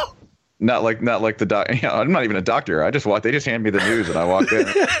Hall. Not like the doc. Yeah, I'm not even a doctor. They just hand me the news and I walk in.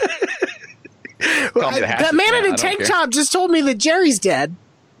 That man in a tank top just told me that Jerry's dead.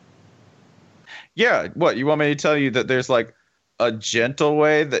 Yeah, what, you want me to tell you that there's like a gentle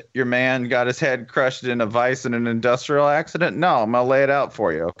way that your man got his head crushed in a vice in an industrial accident? No, I'm gonna lay it out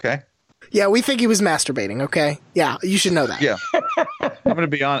for you, okay? Yeah, we think he was masturbating, okay? Yeah, you should know that. Yeah. I'm gonna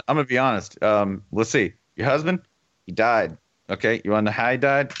be honest. Let's see. Your husband, he died. Okay, you wanna know how he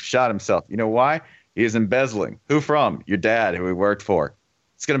died? Shot himself. You know why? He is embezzling. Who from? Your dad, who he worked for.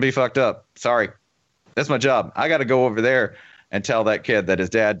 It's gonna be fucked up. Sorry. That's my job. I gotta go over there and tell that kid that his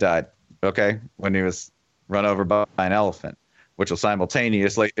dad died. Okay, when he was run over by an elephant, which will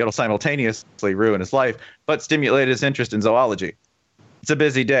simultaneously ruin his life, but stimulate his interest in zoology. It's a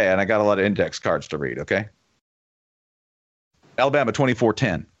busy day, and I got a lot of index cards to read. Okay, Alabama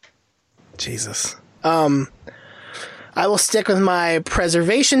 24-10. Jesus. I will stick with my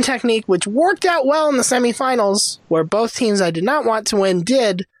preservation technique, which worked out well in the semifinals, where both teams I did not want to win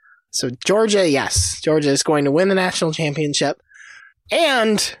did. So Georgia, yes, Georgia is going to win the national championship,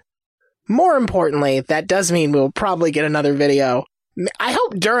 and more importantly, that does mean we'll probably get another video. I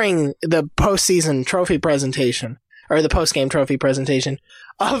hope during the postseason trophy presentation, or the postgame trophy presentation,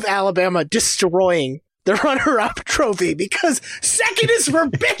 of Alabama destroying the runner-up trophy, because second is for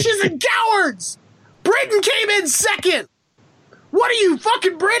bitches and cowards! Britain came in second! What are you,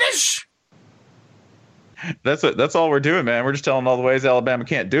 fucking British? That's all we're doing, man. We're just telling all the ways Alabama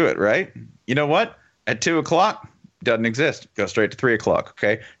can't do it, right? You know what? At 2 o'clock, doesn't exist. Go straight to 3 o'clock,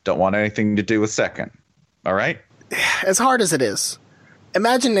 okay? Don't want anything to do with second. All right? As hard as it is,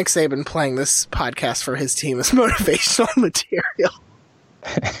 imagine Nick Saban playing this podcast for his team as motivational material.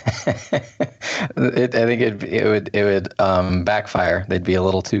 I think it would backfire. They'd be a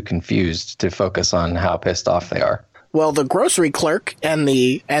little too confused to focus on how pissed off they are. Well, the grocery clerk and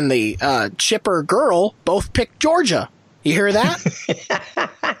the chipper girl both picked Georgia. You hear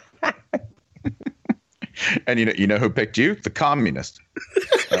that? And you know who picked you? The communist.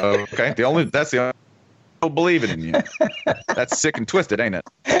 Okay, that's the only people believing in you. That's sick and twisted, ain't it?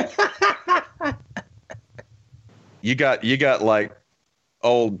 You got like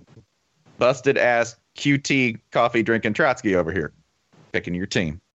old busted ass QT coffee drinking Trotsky over here picking your team.